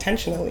 It's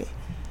intentionally.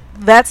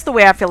 That's the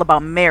way I feel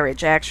about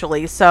marriage,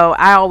 actually. So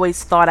I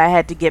always thought I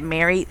had to get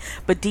married,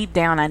 but deep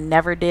down I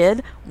never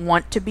did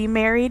want to be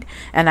married.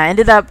 And I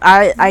ended up,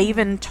 I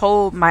even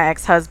told my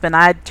ex-husband,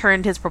 I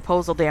turned his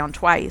proposal down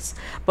twice.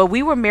 But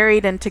we were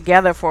married and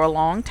together for a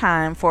long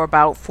time, for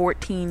about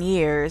 14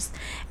 years.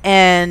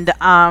 And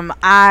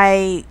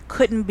I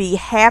couldn't be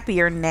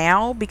happier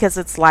now, because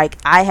it's like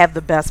I have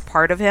the best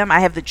part of him.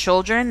 I have the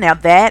children. Now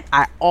that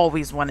I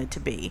always wanted to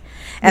be.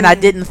 And I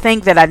didn't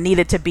think that I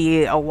needed to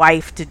be a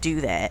wife to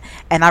do that.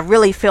 And I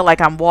really feel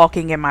like I'm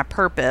walking in my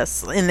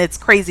purpose. And it's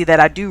crazy that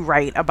I do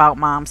write about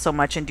moms so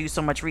much and do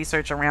so much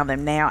research around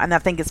them now. And I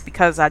think it's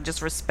because I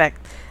just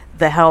respect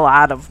the hell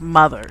out of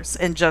mothers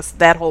and just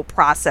that whole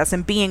process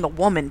and being a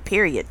woman,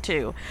 period,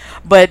 too.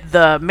 But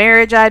the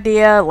marriage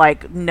idea,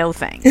 like, no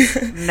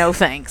thanks. No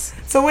thanks.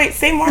 So wait,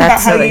 say more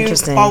about how you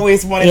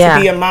always wanted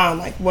to be a mom.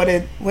 Like, what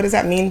does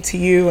that mean to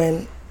you,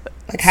 and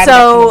like how did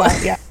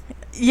that come about?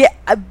 Yeah,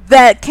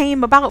 that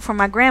came about from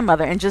my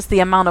grandmother, and just the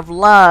amount of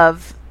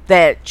love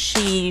that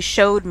she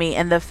showed me,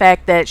 and the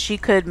fact that she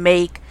could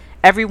make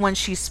everyone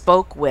she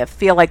spoke with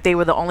feel like they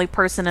were the only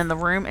person in the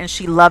room, and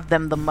she loved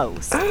them the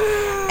most.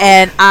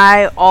 And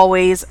I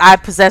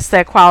possess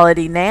that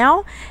quality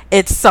now.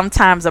 It's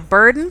sometimes a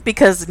burden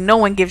because no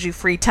one gives you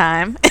free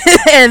time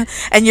and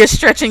you're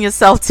stretching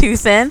yourself too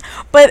thin.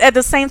 But at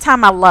the same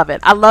time, I love it.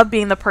 I love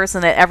being the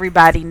person that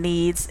everybody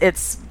needs.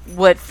 It's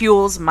what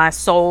fuels my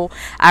soul.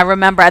 I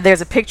remember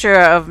there's a picture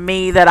of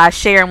me that I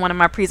share in one of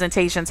my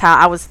presentations, how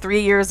I was 3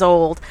 years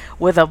old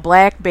with a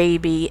black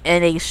baby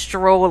in a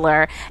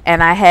stroller,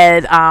 and I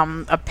had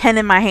a pen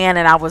in my hand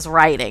and I was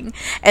writing.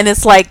 And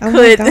it's like, could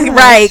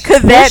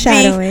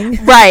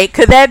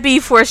that be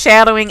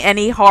foreshadowing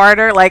any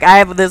harder? Like, I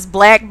have this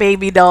black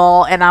baby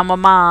doll and I'm a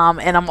mom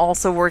and I'm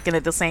also working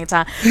at the same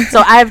time.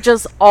 So I've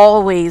just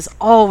always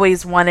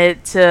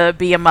wanted to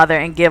be a mother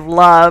and give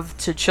love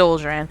to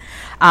children.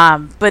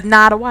 But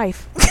not a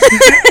wife.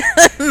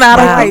 Not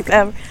a wife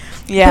ever.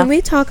 Yeah. Can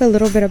we talk a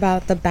little bit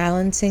about the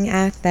balancing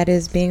act that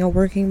is being a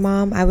working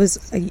mom? I'm the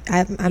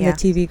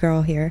TV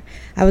girl here.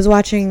 I was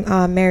watching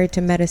Married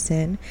to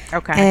Medicine.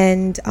 Okay.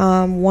 And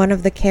one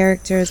of the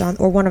characters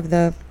one of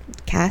the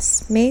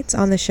castmates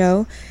on the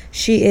show,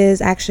 she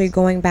is actually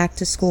going back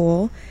to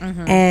school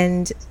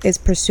and is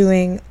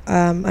pursuing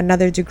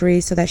another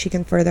degree so that she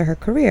can further her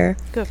career.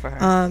 Good for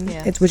her.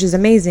 Which is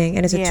amazing,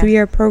 and it's a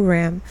 2-year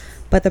program.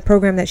 But the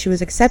program that she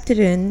was accepted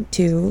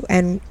into,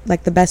 and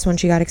like the best one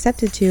she got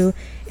accepted to,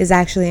 is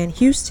actually in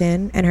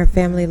Houston, and her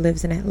family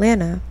lives in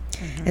Atlanta.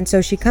 And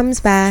so she comes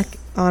back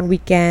on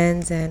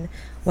weekends and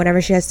whenever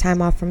she has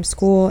time off from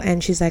school,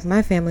 and she's like,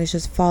 my family's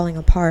just falling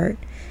apart.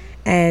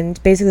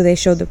 And basically they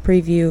showed the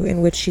preview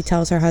in which she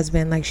tells her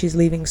husband, like, she's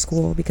leaving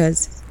school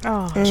because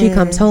she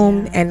comes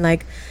home and,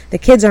 like, the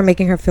kids are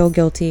making her feel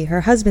guilty.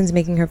 Her husband's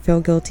making her feel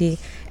guilty.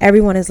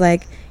 Everyone is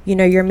like,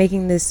 you're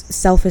making this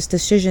selfish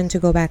decision to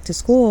go back to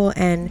school,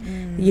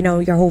 and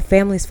your whole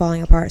family's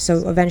falling apart.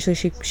 So eventually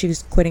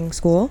she's quitting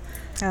school.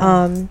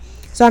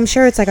 So I'm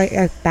sure it's like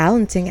a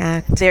balancing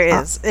act.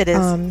 There is. It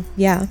is.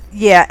 Yeah.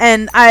 Yeah,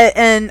 and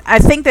I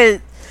think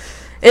that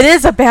it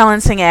is a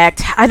balancing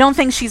act. I don't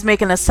think she's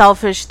making a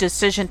selfish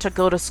decision to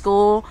go to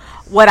school.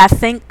 What I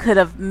think could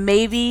have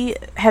maybe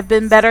have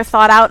been better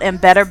thought out and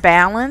better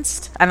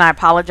balanced, and I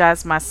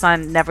apologize, my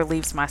son never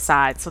leaves my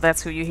side, so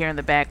that's who you hear in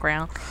the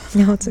background.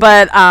 No, it's okay.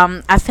 But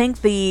I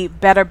think the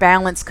better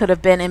balance could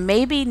have been, and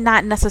maybe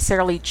not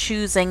necessarily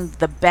choosing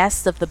the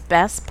best of the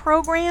best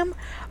program,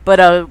 but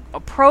a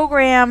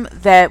program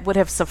that would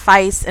have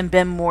sufficed and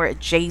been more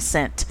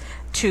adjacent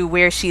to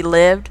where she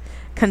lived,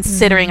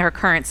 considering her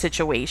current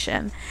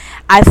situation.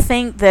 I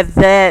think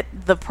that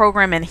the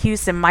program in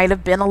Houston might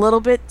have been a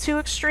little bit too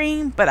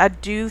extreme, but I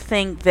do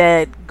think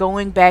that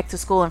going back to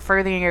school and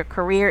furthering your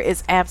career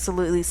is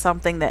absolutely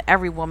something that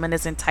every woman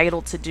is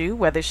entitled to do,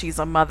 whether she's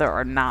a mother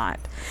or not.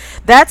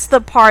 That's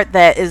the part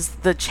that is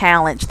the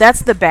challenge.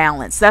 That's the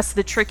balance. That's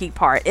the tricky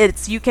part.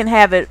 You can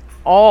have it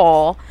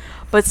all,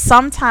 but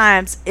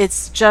sometimes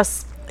it's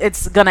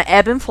going to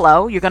ebb and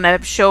flow. You're going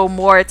to show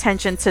more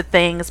attention to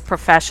things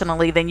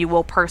professionally than you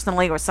will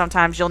personally, or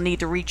sometimes you'll need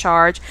to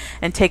recharge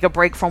and take a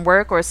break from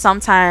work, or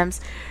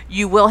sometimes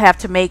you will have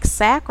to make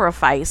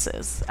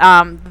sacrifices.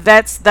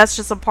 That's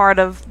just a part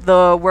of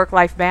the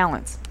work-life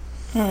balance.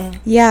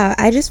 Yeah,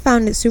 I just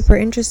found it super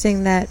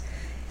interesting that,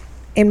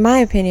 in my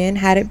opinion,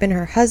 had it been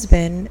her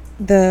husband,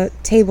 the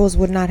tables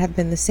would not have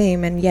been the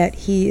same, and yet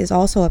he is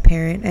also a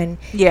parent, and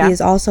he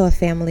is also a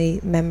family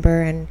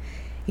member, and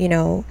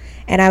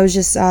and I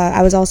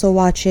was also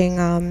watching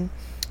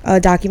a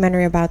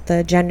documentary about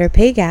the gender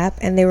pay gap,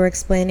 and they were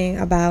explaining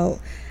about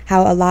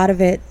how a lot of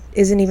it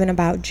isn't even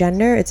about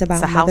gender, it's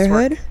about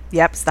motherhood.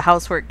 Yep, it's the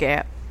housework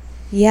gap.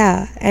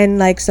 Yeah,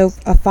 and so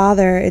a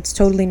father, it's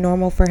totally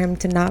normal for him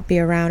to not be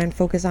around and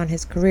focus on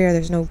his career.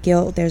 There's no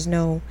guilt, there's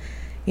no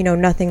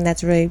nothing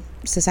that's really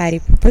society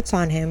puts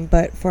on him,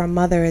 but for a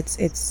mother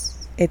it's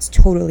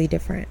totally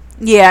different.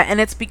 Yeah, and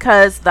it's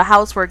because the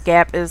housework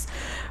gap is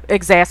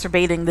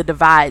exacerbating the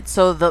divide.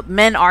 So the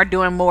men are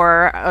doing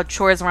more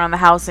chores around the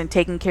house and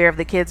taking care of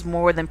the kids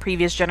more than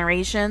previous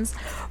generations,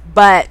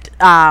 but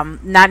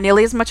not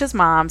nearly as much as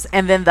moms.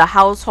 And then the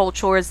household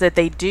chores that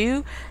they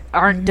do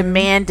aren't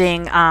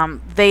demanding,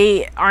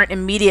 they aren't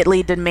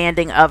immediately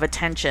demanding of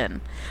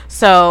attention.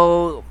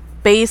 So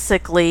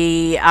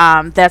basically,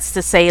 that's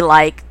to say,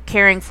 like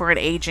caring for an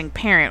aging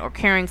parent or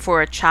caring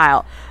for a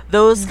child,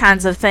 those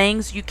kinds of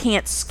things you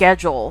can't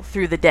schedule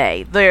through the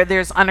day.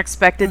 There's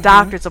unexpected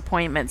doctor's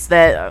appointments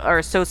that are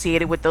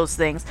associated with those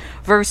things,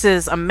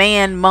 versus a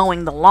man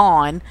mowing the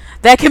lawn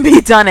that can be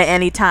done at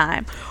any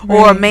time,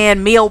 or a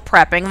man meal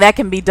prepping that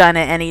can be done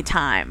at any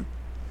time.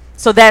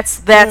 So that's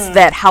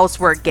that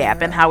housework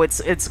gap, and how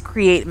it's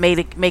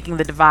making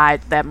the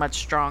divide that much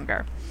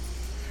stronger.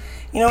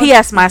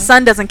 P.S. My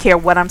son doesn't care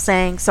what I'm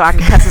saying, so I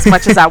can cuss as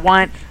much as I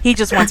want. He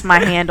just wants my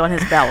hand on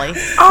his belly, which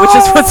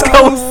is what's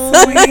going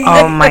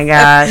on. Oh my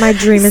gosh. My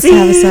dream is to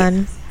have a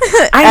son.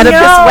 Oedipus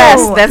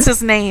West. That's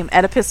his name,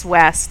 Oedipus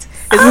West.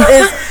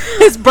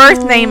 His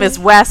birth name is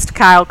West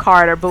Kyle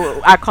Carter,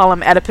 but I call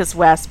him Oedipus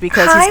West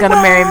because he's going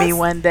to marry me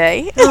one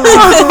day.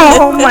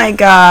 Oh my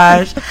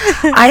gosh.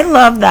 I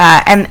love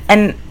that.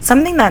 And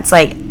something that's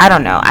like, I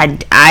don't know,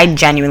 I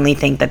genuinely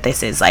think that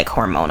this is like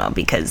hormonal,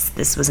 because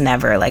this was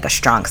never like a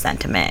strong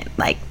sentiment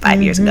like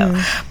 5 years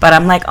ago. But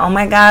I'm like, oh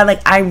my God,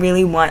 like I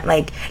really want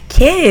like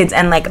kids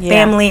and like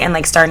family, and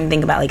like starting to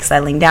think about like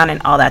settling down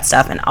and all that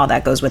stuff and all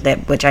that goes with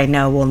it, which I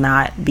know will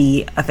not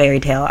be a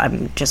fairy tale.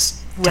 I'm just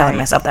telling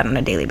myself that on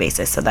a daily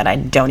basis so that I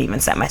don't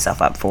even set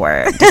myself up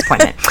for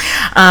disappointment.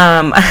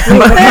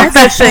 I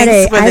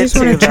just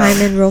want to chime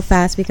in real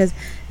fast, because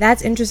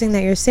that's interesting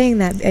that you're saying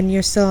that, and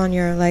you're still on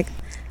your like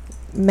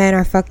men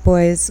are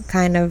fuckboys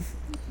kind of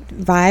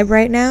vibe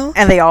right now,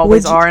 and they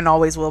always are and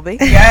always will be.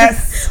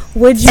 Yes.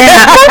 Would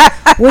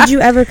you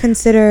ever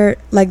consider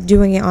like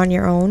doing it on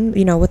your own,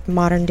 with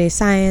modern day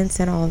science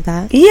and all of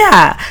that?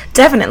 Yeah,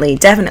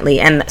 definitely.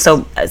 And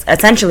so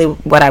essentially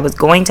what I was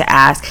going to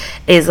ask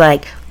is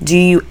like, do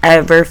you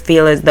ever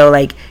feel as though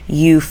like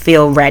you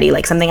feel ready?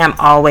 Like something I'm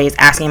always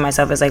asking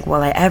myself is like,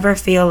 will I ever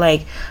feel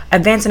like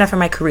advanced enough in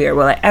my career?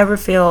 Will I ever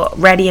feel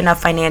ready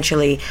enough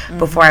financially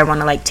before I want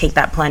to like take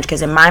that plunge?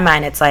 Because in my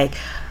mind it's like,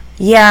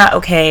 yeah,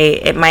 okay,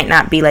 it might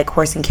not be like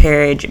horse and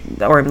carriage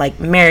or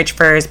like marriage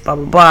first, blah,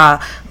 blah,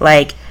 blah,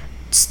 like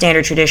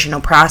standard traditional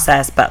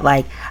process. But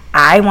like,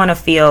 I want to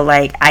feel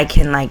like I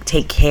can like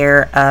take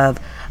care of,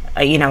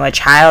 a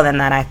child, and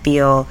that I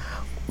feel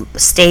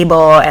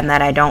stable, and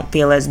that I don't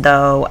feel as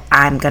though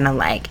I'm going to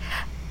like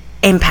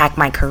impact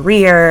my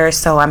career.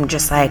 So I'm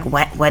just like,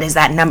 what is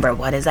that number?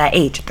 What is that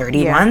age?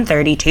 31,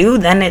 32?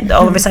 Then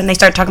all of a sudden they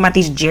start talking about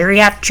these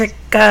geriatric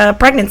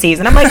pregnancies,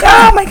 and I'm like,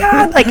 oh my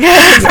God, like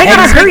I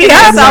gotta hurry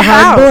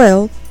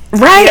up.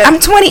 Right, I'm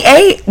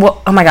 28.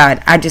 Well, oh my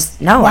God, I just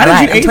no, I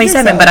lied. I'm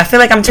 27, but I feel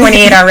like I'm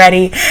 28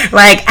 already.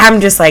 Like I'm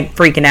just like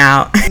freaking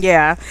out.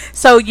 Yeah.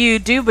 So you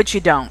do, but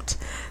you don't.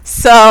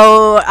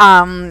 So,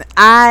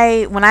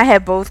 I when I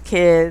had both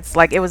kids,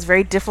 like it was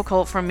very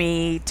difficult for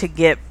me to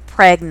get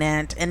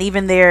pregnant, and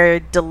even their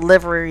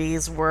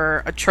deliveries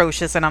were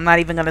atrocious. And I'm not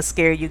even going to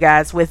scare you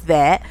guys with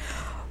that.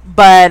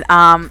 But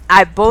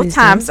I both Please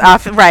times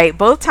don't.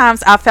 both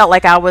times I felt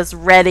like I was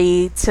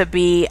ready to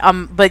be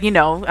but you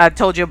know, I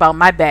told you about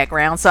my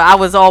background, so I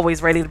was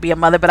always ready to be a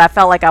mother, but I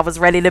felt like I was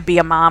ready to be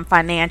a mom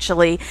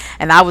financially,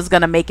 and I was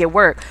going to make it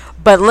work.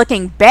 But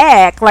looking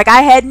back, like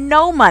I had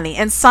no money,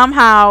 and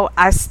somehow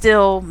I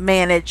still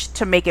managed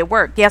to make it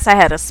work. Yes, I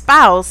had a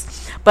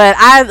spouse, but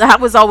I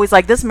was always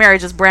like, this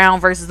marriage is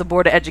Brown versus the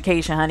Board of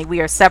Education, honey.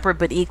 We are separate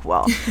but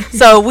equal.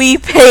 So we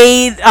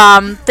paid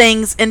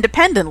things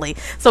independently.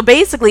 So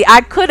basically, I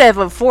could have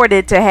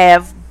afforded to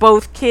have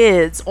both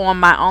kids on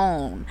my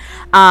own.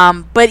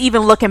 But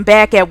even looking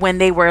back at when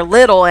they were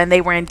little and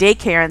they were in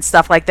daycare and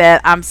stuff like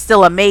that, I'm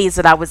still amazed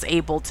that I was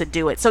able to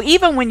do it. So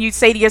even when you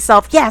say to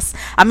yourself, yes,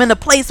 I'm in a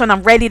place when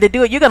I'm ready to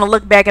do it, you're going to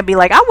look back and be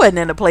like, I wasn't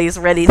in a place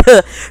ready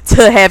to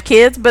have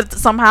kids, but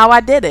somehow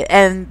I did it.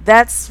 And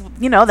that's,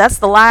 you know, that's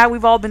the lie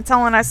we've all been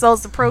telling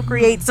ourselves to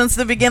procreate since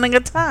the beginning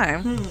of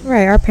time.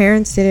 Right. Our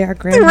parents did it. Our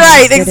grandparents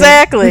Right, did it.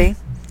 exactly.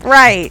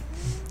 Right.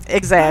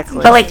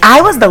 Exactly. But like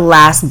I was the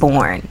last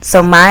born.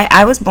 So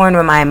I was born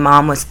when my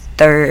mom was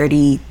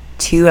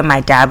 32 and my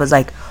dad was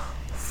like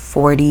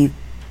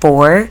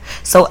 44.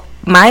 So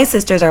my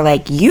sisters are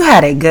like, you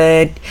had it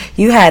good.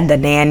 You had the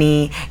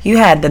nanny. You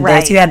had the Right.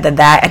 this. You had the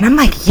that. And I'm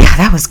like, yeah,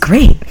 that was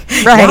great.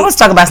 Right. Y'all was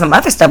talking about some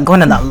other stuff, going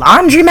to the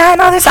laundromat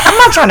and all this. I'm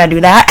not trying to do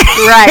that.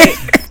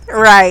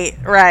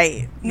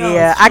 Right. No,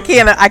 Yeah, it's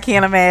I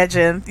can't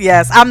imagine.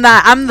 Yes, I'm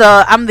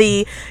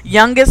the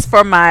youngest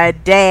for my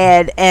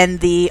dad and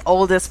the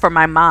oldest for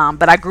my mom,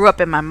 but I grew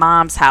up in my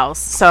mom's house,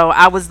 so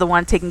I was the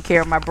one taking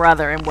care of my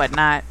brother and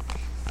whatnot.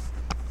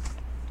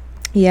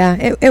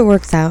 Yeah, it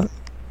works out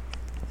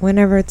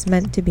whenever it's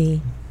meant to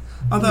be.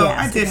 Although Yes,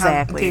 I did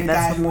exactly. have a That's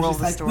dad the who moral was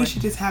of the just like, we story.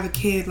 should just have a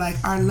kid. Like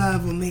our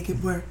love will make it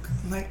work.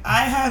 Like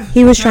I have.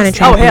 He was trying to no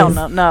trap Oh hell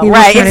you. no, He was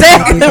right, trying to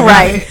trap exactly, you.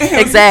 right, What are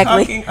you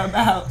exactly. talking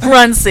about?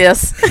 Run,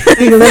 sis.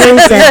 He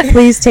literally said,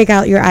 "Please take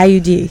out your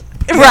IUD."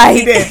 Right,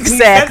 He did. He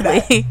said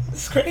that. exactly.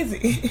 It's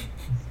crazy.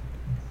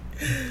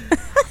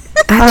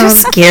 That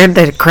just scared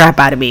the crap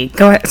out of me.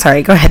 Go ahead.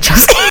 Sorry, go ahead,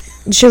 Chelsea.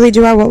 Should we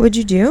do our what would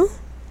you do?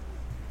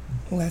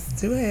 Let's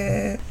do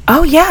it.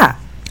 Oh, yeah.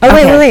 Oh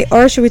Okay. wait.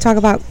 Or should we talk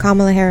about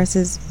Kamala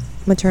Harris's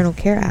Maternal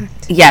Care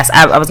Act? Yes,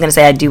 I was going to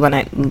say I do want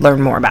to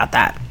learn more about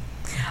that.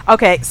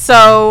 Okay,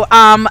 so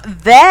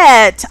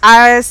that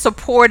I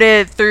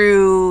supported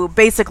through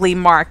basically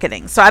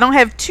marketing. So I don't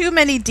have too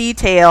many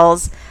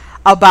details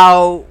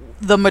about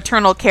the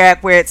Maternal Care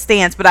Act where it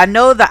stands, but I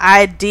know the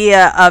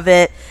idea of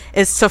it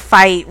is to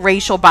fight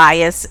racial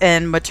bias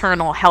in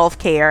maternal health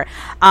care.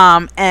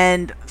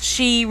 And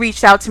she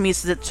reached out to me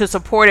to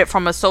support it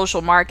from a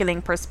social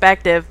marketing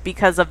perspective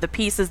because of the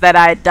pieces that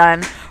I had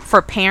done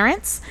for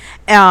parents.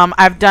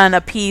 I've done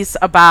a piece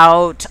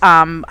about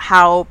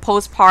how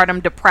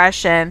postpartum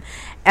depression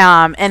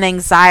and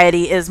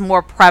anxiety is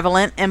more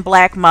prevalent in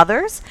Black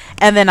mothers,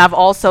 and then I've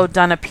also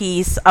done a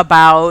piece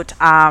about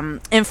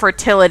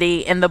infertility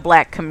in the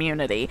Black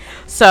community.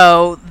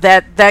 So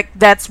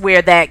that's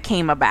where that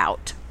came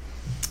about.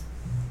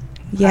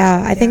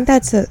 Yeah, I think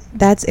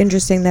that's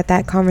interesting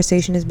that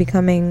conversation is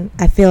becoming.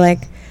 I feel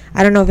like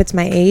I don't know if it's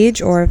my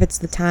age or if it's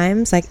the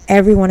times. Like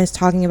everyone is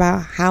talking about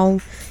how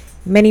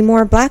many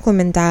more Black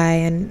women die,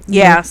 and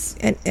Yes.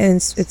 and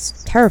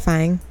it's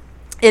terrifying.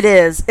 It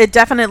is. It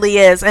definitely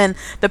is. And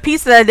the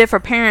piece that I did for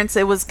parents,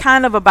 it was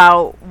kind of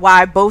about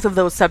why both of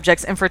those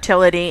subjects,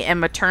 infertility and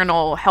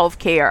maternal health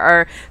care,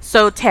 are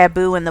so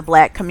taboo in the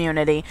Black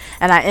community.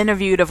 And I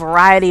interviewed a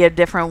variety of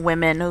different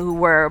women who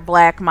were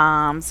Black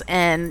moms,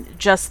 and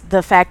just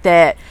the fact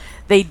that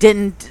they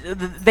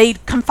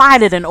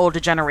confided in older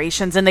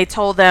generations and they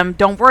told them,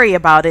 don't worry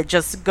about it,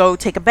 just go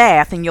take a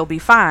bath and you'll be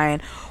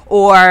fine.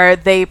 Or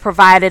they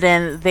provided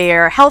in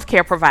their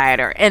healthcare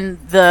provider and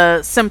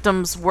the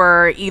symptoms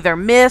were either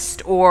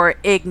missed or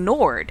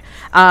ignored.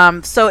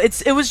 So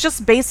it was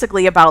just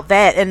basically about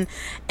that. And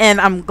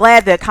I'm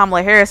glad that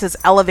Kamala Harris has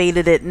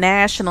elevated it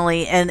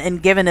nationally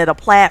and given it a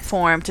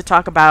platform to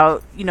talk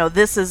about,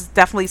 this is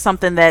definitely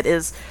something that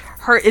is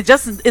hurt. It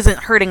just isn't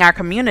hurting our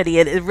community.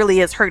 It really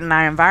is hurting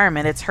our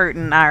environment. It's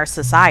hurting our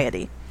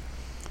society.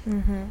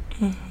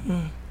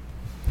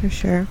 For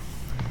sure.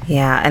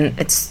 Yeah, and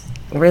it's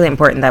really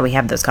important that we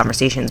have those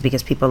conversations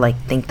because people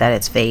think that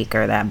it's fake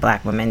or that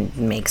Black women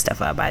make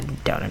stuff up. I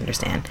don't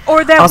understand.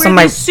 Or that Also,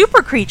 we're these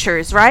super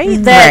creatures,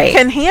 right? That Right.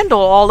 can handle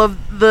all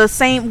of the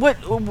same. What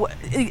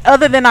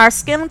other than our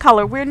skin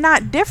color, we're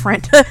not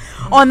different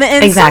on the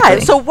inside.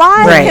 Exactly. So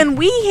why Right. can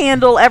we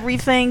handle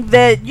everything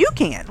that you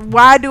can't?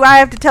 Why do I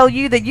have to tell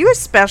you that you're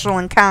special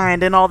and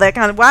kind and all that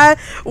kind of? Why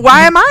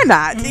am I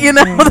not?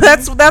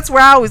 That's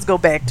where I always go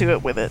back to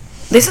it with it.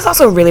 This is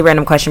also a really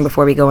random question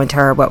before we go into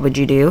our what would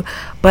you do,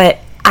 but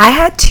I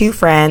had two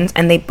friends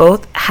and they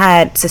both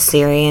had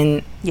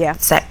cesarean Yeah.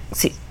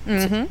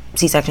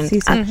 C-sections.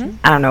 C-section.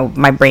 I don't know,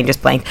 my brain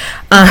just blanked.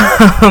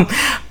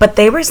 But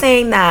they were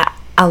saying that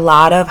a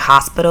lot of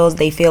hospitals,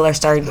 they feel, are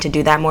starting to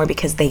do that more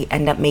because they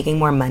end up making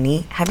more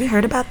money. Have you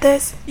heard about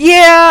this?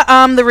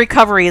 Yeah, the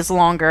recovery is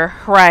longer,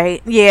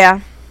 right?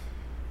 Yeah.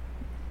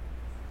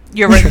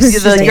 Your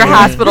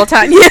hospital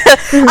time. Yeah,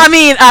 I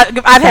mean,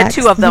 I've had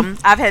two of them.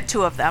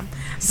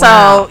 So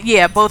Wow.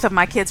 yeah, both of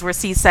my kids were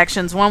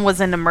C-sections. One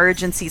was an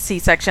emergency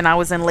C-section. I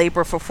was in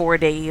labor for 4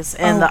 days,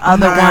 and the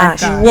other my one,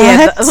 gosh.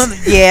 yeah,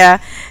 What?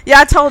 yeah.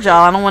 I told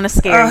y'all I don't want to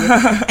scare you,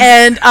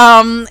 and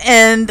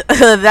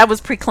that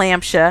was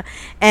preeclampsia,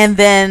 and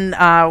then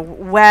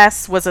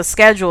Wes was a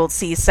scheduled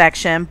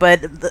C-section,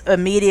 but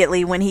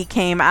immediately when he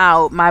came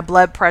out, my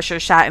blood pressure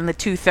shot in the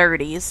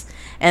 230s.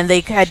 And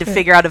they had to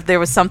figure out if there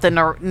was something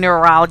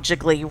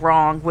neurologically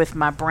wrong with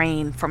my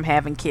brain from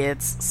having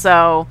kids.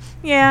 So,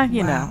 yeah,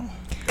 you know.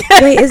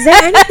 Wait, is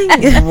there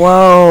anything?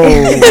 Whoa.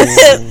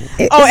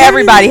 Oh,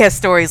 everybody has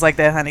stories like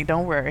that, honey.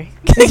 Don't worry.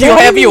 Is there You'll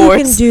have anything you can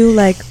yours. do,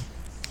 like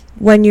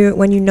when you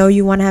know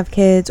you want to have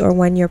kids, or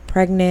when you're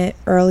pregnant,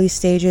 early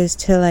stages,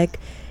 to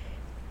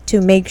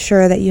make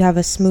sure that you have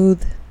a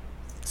smoother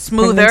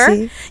Smoother?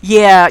 pregnancy?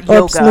 Yeah, Or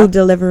yoga. smooth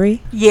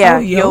delivery? Yeah, Oh,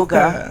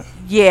 yoga.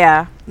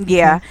 Yeah.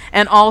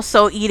 And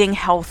also eating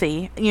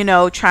healthy,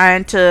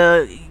 trying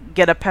to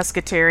get a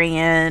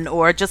pescatarian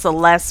or just a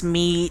less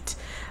meat,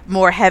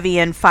 more heavy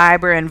in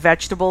fiber and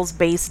vegetables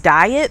based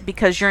diet,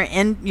 because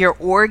your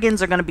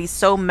organs are going to be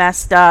so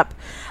messed up,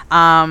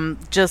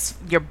 just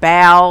your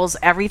bowels,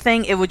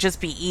 everything. It would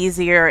just be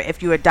easier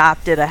if you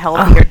adopted a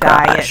healthier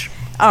diet. gosh.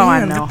 Oh, I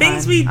Damn, know. the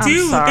things hon. we I'm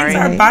do, the sorry. things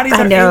our bodies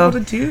I are know. able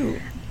to do.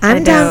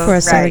 I'm down for a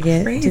Right. surrogate,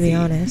 to Crazy. be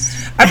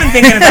honest. I've been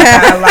thinking about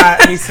that a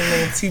lot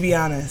recently, to be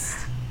honest.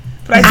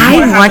 But do I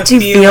wanna have want the to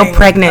feel feeling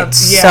pregnant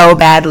of- yeah. so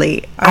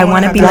badly. I wanna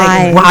want to have be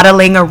that. like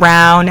waddling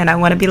around, and I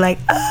want to be like,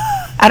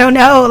 I don't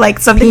know, like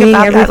something Peeing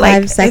about every that,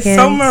 like 5 seconds. It's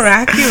so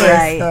miraculous,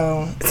 Right.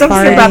 though.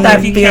 something about that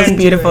Farting. You feels can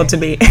do beautiful it. to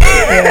me.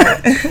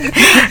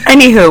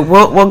 Anywho,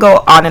 we'll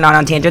go on and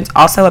on tangents.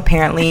 Also,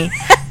 apparently,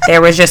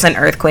 there was just an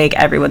earthquake.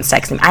 Everyone's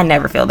texting me. I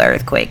never feel the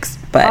earthquakes,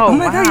 but Oh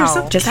my God, you're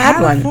so Wow. Just had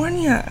one.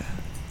 California.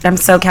 I'm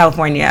so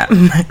California.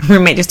 My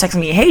roommate just texted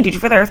me, "Hey, did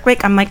you feel the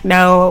earthquake?" I'm like,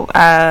 "No,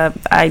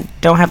 I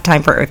don't have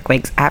time for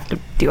earthquakes. I have to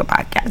do a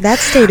podcast." That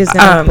state is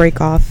gonna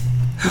break off.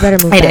 You better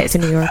move It back is. to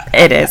New York.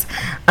 It is.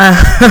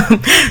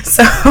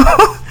 So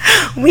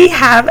we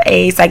have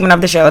a segment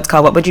of the show. It's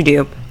called "What Would You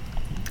Do?"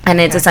 And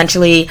it's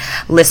essentially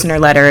listener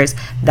letters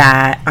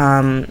that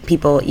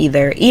people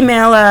either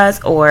email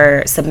us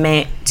or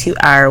submit to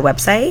our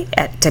website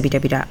at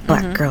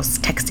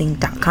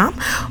www.blackgirlstexting.com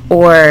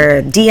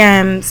or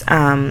DMs.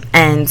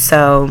 And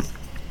so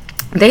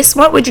this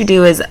 "What Would You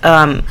Do?" is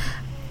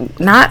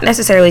not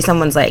necessarily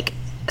someone's like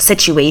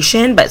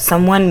situation, but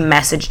someone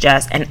messaged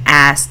us and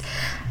asked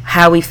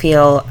how we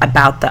feel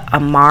about the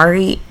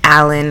Amari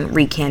Allen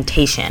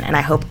recantation. And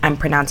I hope I'm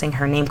pronouncing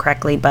her name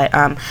correctly, but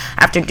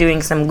after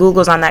doing some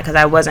Googles on that, because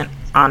I wasn't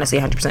honestly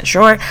 100%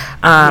 sure.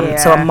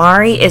 So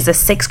Amari is a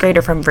 6th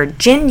grader from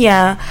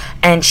Virginia,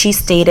 and she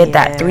stated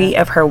that 3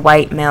 of her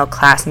white male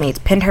classmates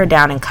pinned her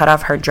down and cut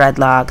off her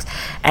dreadlocks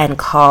and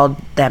called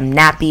them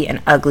nappy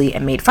and ugly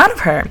and made fun of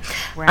her.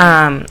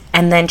 Right.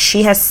 And then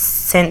she has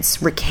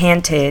since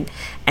recanted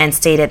and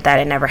stated that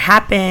it never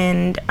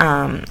happened.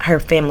 Her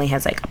family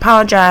has like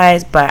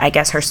apologized, but I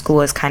guess her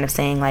school is kind of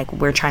saying like,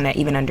 we're trying to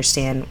even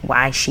understand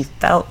why she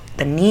felt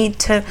the need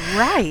to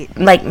Right.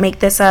 like make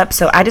this up.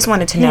 So I just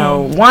wanted to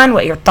know, one,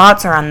 what your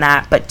thoughts are on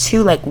that, but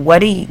two, like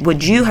what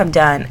would you have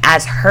done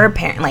as her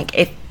parent, like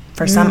if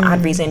for some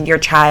odd reason your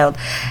child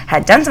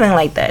had done something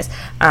like this.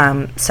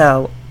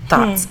 So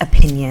thoughts,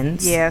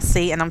 opinions. Yeah,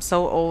 see, and I'm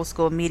so old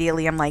school.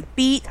 Immediately, I'm like,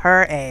 beat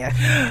her ass.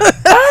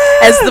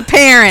 As the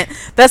parent,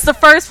 that's the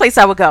first place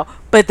I would go.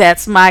 But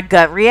that's my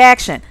gut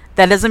reaction.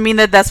 That doesn't mean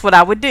that that's what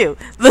I would do.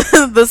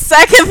 The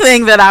second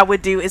thing that I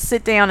would do is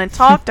sit down and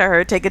talk to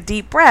her, take a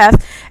deep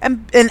breath,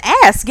 and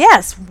ask,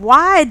 yes,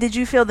 why did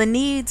you feel the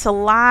need to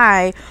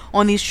lie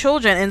on these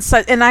children?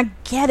 And I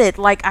get it.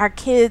 Like our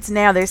kids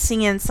now, they're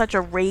seeing such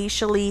a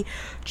racially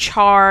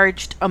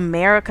charged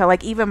America.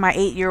 Like even my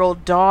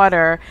 8-year-old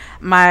daughter,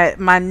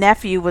 my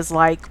nephew was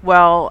like,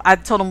 well, I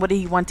told him what did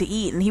he want to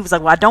eat, and he was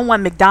like, well, I don't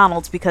want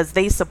McDonald's because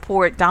they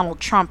support Donald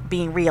Trump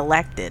being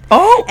reelected.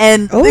 Oh.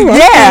 And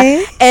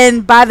okay.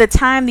 and by the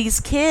time these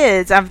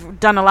kids, I've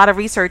done a lot of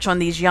research on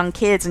these young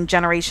kids in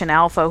Generation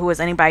Alpha, who is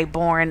anybody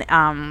born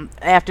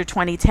after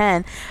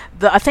 2010.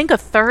 I think a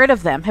third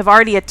of them have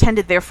already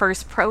attended their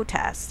first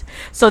protest.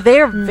 So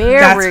they're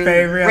very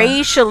real.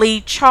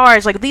 racially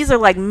charged. Like these are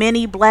like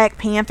mini Black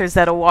Panthers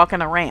that are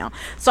walking around.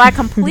 So I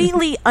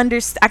completely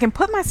understand. I can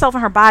put myself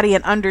in her body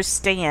and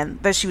understand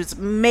that she was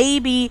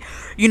maybe,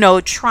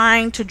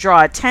 trying to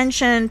draw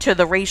attention to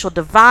the racial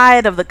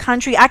divide of the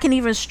country. I can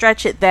even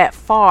stretch it that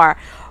far.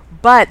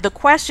 But the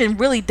question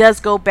really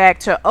does go back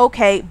to,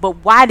 okay,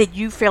 but why did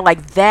you feel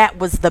like that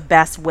was the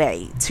best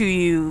way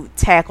to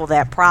tackle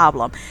that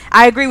problem?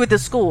 I agree with the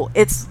school.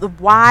 It's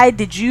why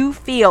did you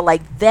feel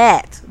like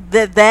that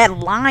that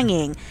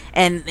lying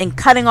and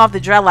cutting off the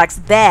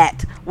dreadlocks,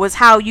 that was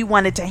how you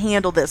wanted to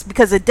handle this,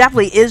 because it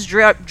definitely is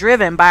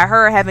driven by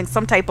her having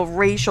some type of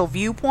racial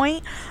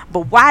viewpoint.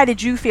 But why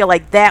did you feel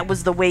like that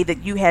was the way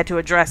that you had to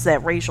address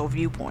that racial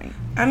viewpoint?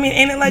 I mean,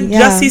 ain't it like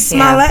Jussie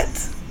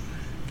Smollett?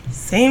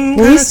 Same.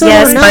 Well, we still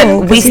don't know,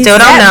 but we because still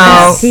don't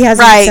know. He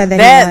hasn't Right, said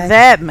that.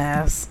 that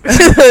mess.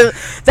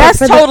 That's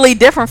for totally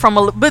different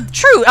from but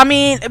true. I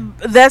mean,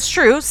 that's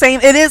true.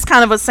 Same. It is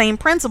kind of a same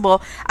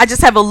principle. I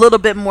just have a little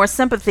bit more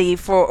sympathy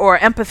for or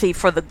empathy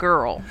for the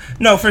girl.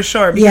 No, for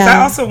sure. Because Yeah.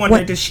 I also wonder,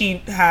 What- did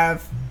she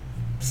have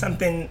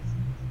something,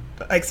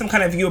 like some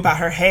kind of view about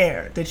her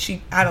hair? Did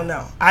she? I don't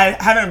know. I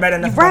haven't read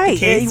enough about the Right,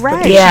 case. right.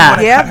 But did Yeah. she want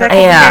to Yeah, cut her that own could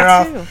be hair that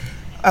off too.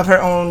 of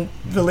her own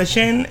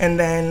volition, and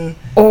then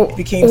Or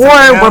became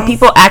something were else?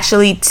 people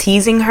actually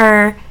teasing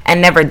her and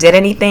never did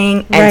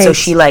anything, and so Right.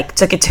 she like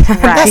took it to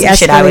that's She some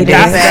shit I would do.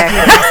 escalated. That's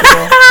Exactly.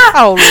 definitely possible.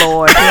 Oh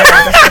Lord. Yeah,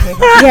 that's definitely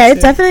possible Yeah, it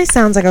too. definitely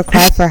sounds like a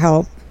cry for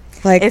help.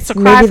 Like, It's a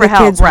cry maybe for the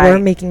help, kids were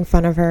right. making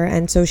fun of her,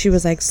 and so she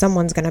was like,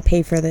 someone's gonna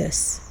pay for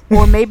this.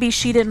 Or maybe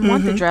she didn't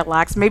want the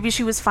dreadlocks. Maybe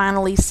she was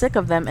finally sick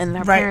of them, and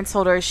her Right. parents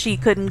told her she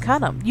couldn't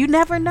cut them. You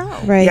never know.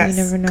 Right, Yes,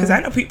 you never know. because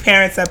I know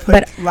parents that put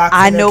But locks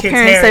I in their know kids'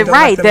 parents hair that- and don't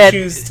right, let them that-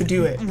 choose to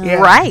do it. Yeah.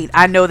 Right.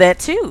 I know that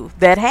too.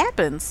 That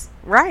happens.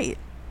 Right.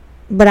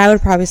 But I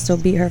would probably still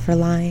beat her for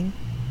lying.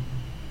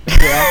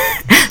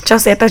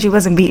 Chelsea, I thought you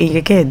wasn't beating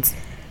your kids.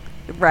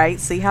 Right.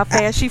 See how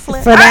fast she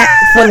flipped? For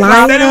that, for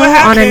lying That though, what on a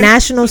happened.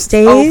 national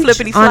stage,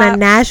 flippity on a flop.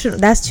 national,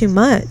 that's too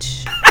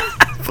much.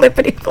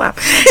 Flippity flop.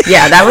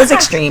 Yeah, that was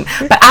extreme.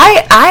 But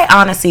I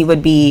honestly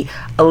would be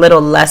a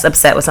little less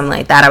upset with something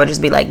like that. I would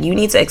just be like, you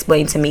need to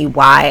explain to me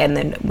why, and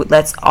then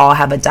let's all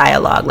have a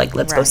dialogue. Like,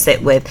 let's go Right.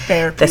 sit with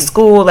Therapy. the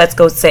school. Let's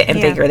go sit and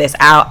Yeah. figure this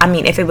out. I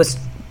mean, if it was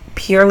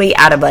purely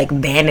out of like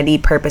vanity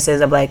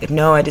purposes of like,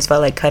 no, I just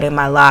felt like cutting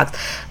my locks,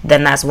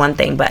 then that's one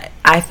thing. But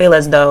I feel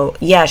as though,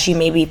 yeah, she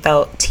maybe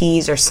felt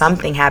teased or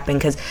something happened,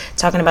 because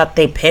talking about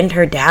they pinned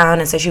her down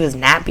and said she was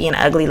nappy and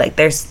ugly, like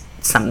there's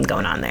something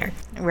going on there.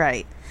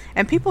 Right.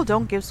 And people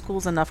don't give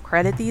schools enough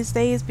credit these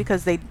days,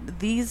 because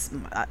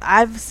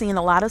I've seen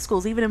a lot of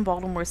schools, even in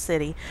Baltimore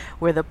City,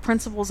 where the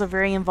principals are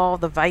very involved,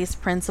 the vice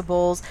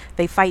principals,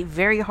 they fight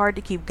very hard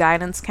to keep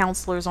guidance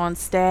counselors on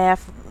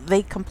staff.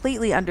 They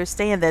completely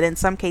understand that in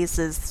some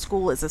cases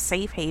school is a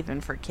safe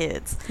haven for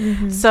kids.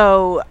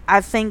 So I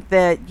think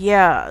that,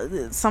 yeah,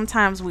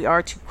 sometimes we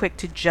are too quick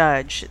to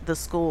judge the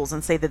schools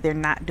and say that they're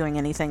not doing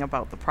anything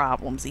about the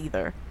problems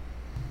either.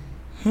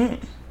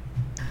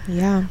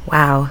 Yeah.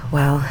 Wow.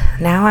 Well,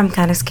 now I'm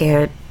kind of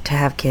scared to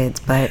have kids,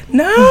 but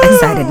No.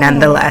 excited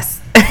nonetheless.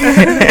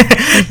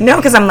 No,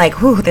 because I'm like,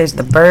 whew, there's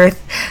the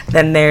birth,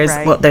 then there's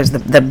Right. there's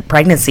the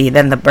pregnancy,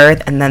 then the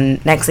birth, and then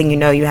next thing you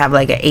know, you have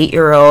like an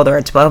 8-year-old or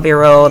a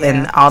 12-year-old,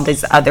 and Yeah. all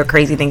these other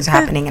crazy things are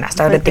happening. And I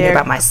started But thinking they're-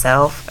 about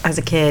myself as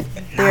a kid.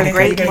 They're You're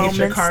great gonna get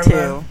your moments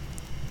karma. too.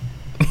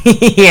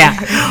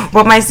 Yeah.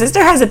 Well, my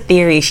sister has a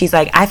theory. She's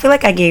like, I feel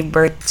like I gave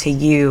birth to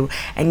you,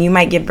 and you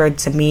might give birth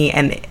to me,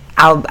 and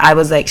I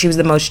was like, she was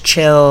the most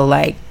chill,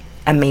 like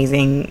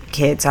amazing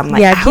kid. So I'm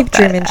like, Yeah, I keep hope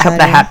dreaming, that, I hope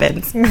that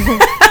happens.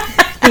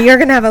 You're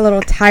gonna have a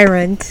little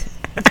tyrant.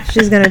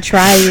 She's gonna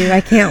try you.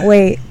 I can't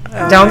wait.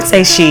 Don't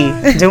say she.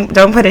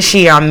 Don't put a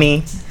she on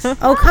me.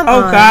 Oh, come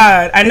Oh on.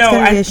 God, I It's know.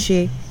 gonna be I a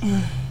she.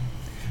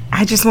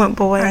 I just want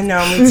boys.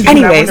 know. Me too. I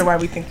Anyways. wonder why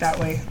we think that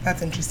way.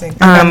 That's interesting.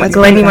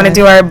 Glenn, you want to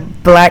do our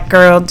black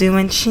girl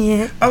doing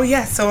shit? Oh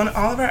yeah, so in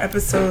all of our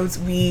episodes,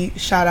 we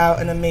shout out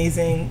an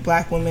amazing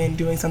black woman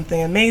doing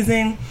something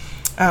amazing,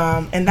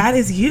 and that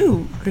is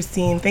you,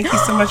 Christine. Thank you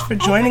so much for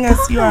joining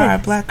us. You are our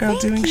black girl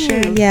doing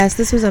shit. Yes,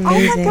 this was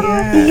amazing.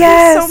 Yeah.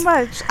 Yes. So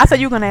much. I thought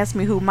you were going to ask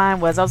me who mine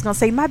was. I was going to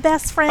say my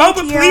best friend. Oh,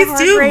 but Kiara please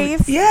do.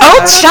 Hargrave. Yeah.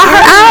 Oh, shout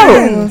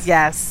her out.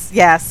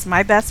 Yes,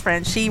 my best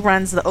friend. She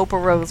runs the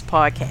Oprah Rose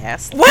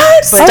podcast.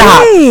 What?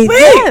 Stop. Wait,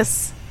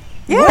 Yes.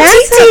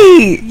 Yes.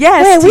 TT.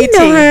 Yes. wait, we TT.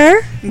 know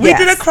her. We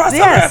did a Yes, crossover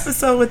yes.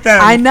 episode with them.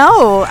 I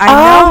know.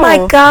 Oh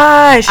my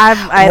gosh. I'm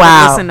a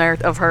Wow. listener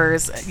of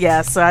hers.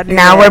 Yes, so I knew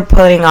Now that. we're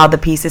putting all the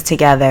pieces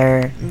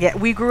together. Yeah,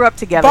 we grew up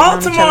together. known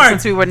each other Baltimore.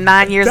 since we were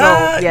 9 years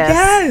Duh, old.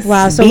 Yes.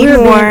 Wow, so Be we were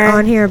being more-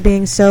 on here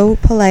being so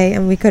polite,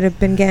 and we could have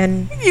been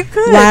getting You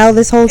could. wild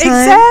this whole time.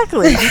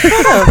 Exactly. You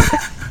could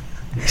have.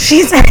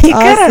 She's you could've.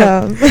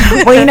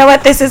 Awesome. Well, you know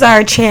what? This is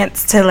our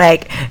chance to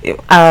like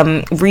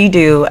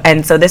redo,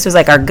 and so this was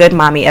like our good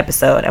mommy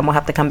episode, and we'll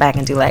have to come back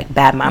and do like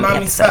bad mommy Mommy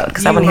episode, sucks.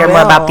 because I You want to hear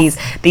more about will.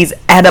 these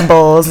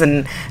edibles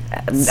and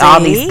all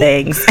these See?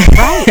 things.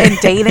 Right. And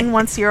dating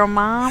once you're a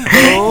mom.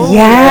 Oh,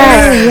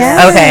 Yes.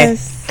 Yes.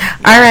 Okay.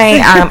 All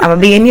right. I'm gonna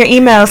be in your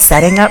email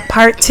setting up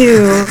part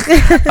 2.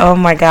 Oh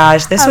my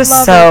gosh, this I was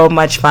love so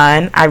much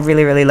fun. I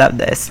really, really loved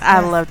this. I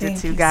loved it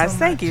Thank too, you guys. so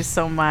Thank much. you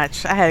so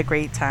much. I had a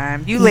great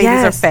time. You ladies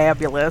Yes. are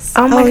fabulous.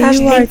 Oh my Oh, gosh,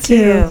 you are thank too.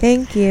 you.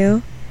 Thank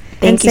you.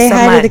 Thank and you say so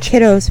hi much. to the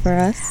kiddos for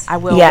us. I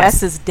will. Yes.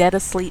 Wes is dead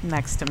asleep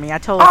next to me. I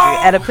told you,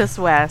 Oedipus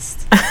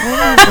West. Oh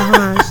my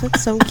gosh,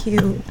 that's so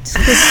cute.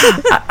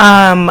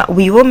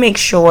 We will make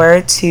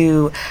sure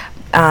to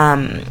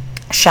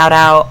shout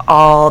out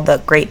all the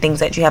great things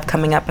that you have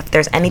coming up. If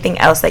there's anything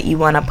else that you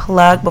want to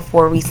plug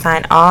before we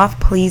sign off,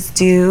 please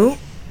do.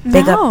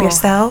 Big up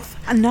yourself.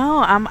 No,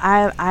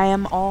 I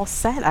am all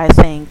set, I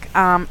think.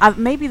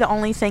 Maybe the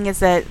only thing is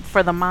that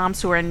for the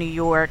moms who are in New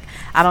York,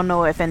 I don't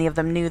know if any of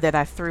them knew that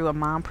I threw a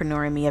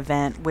Mompreneur in Me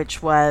event,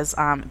 which was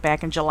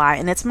back in July.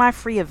 And it's my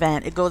free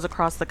event. It goes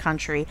across the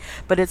country,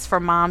 but it's for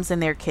moms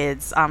and their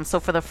kids. So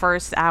for the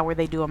first hour,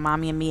 they do a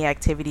Mommy and Me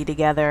activity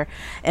together.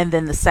 And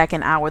then the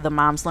second hour, the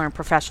moms learn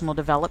professional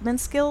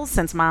development skills.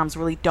 Since moms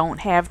really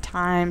don't have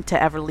time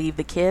to ever leave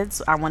the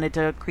kids, I wanted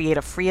to create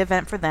a free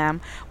event for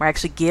them where I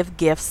actually give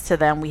gifts to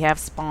them. We have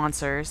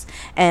sponsors.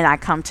 And I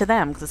come to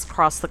them because it's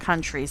across the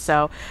country.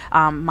 So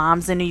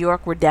moms in New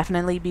York will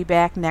definitely be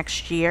back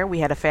next year. We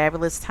had a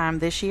fabulous time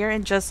this year.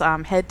 And just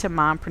head to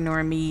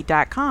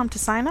mompreneurme.com to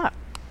sign up.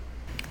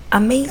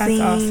 Amazing.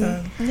 That's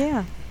awesome.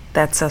 Yeah.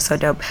 That's so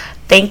dope.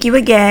 Thank you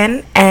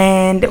again.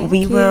 And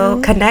we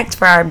will connect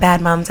for our Bad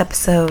Moms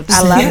episodes.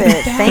 I love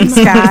it. Thanks,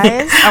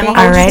 guys. I will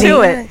hold you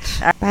to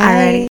it.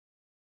 Bye.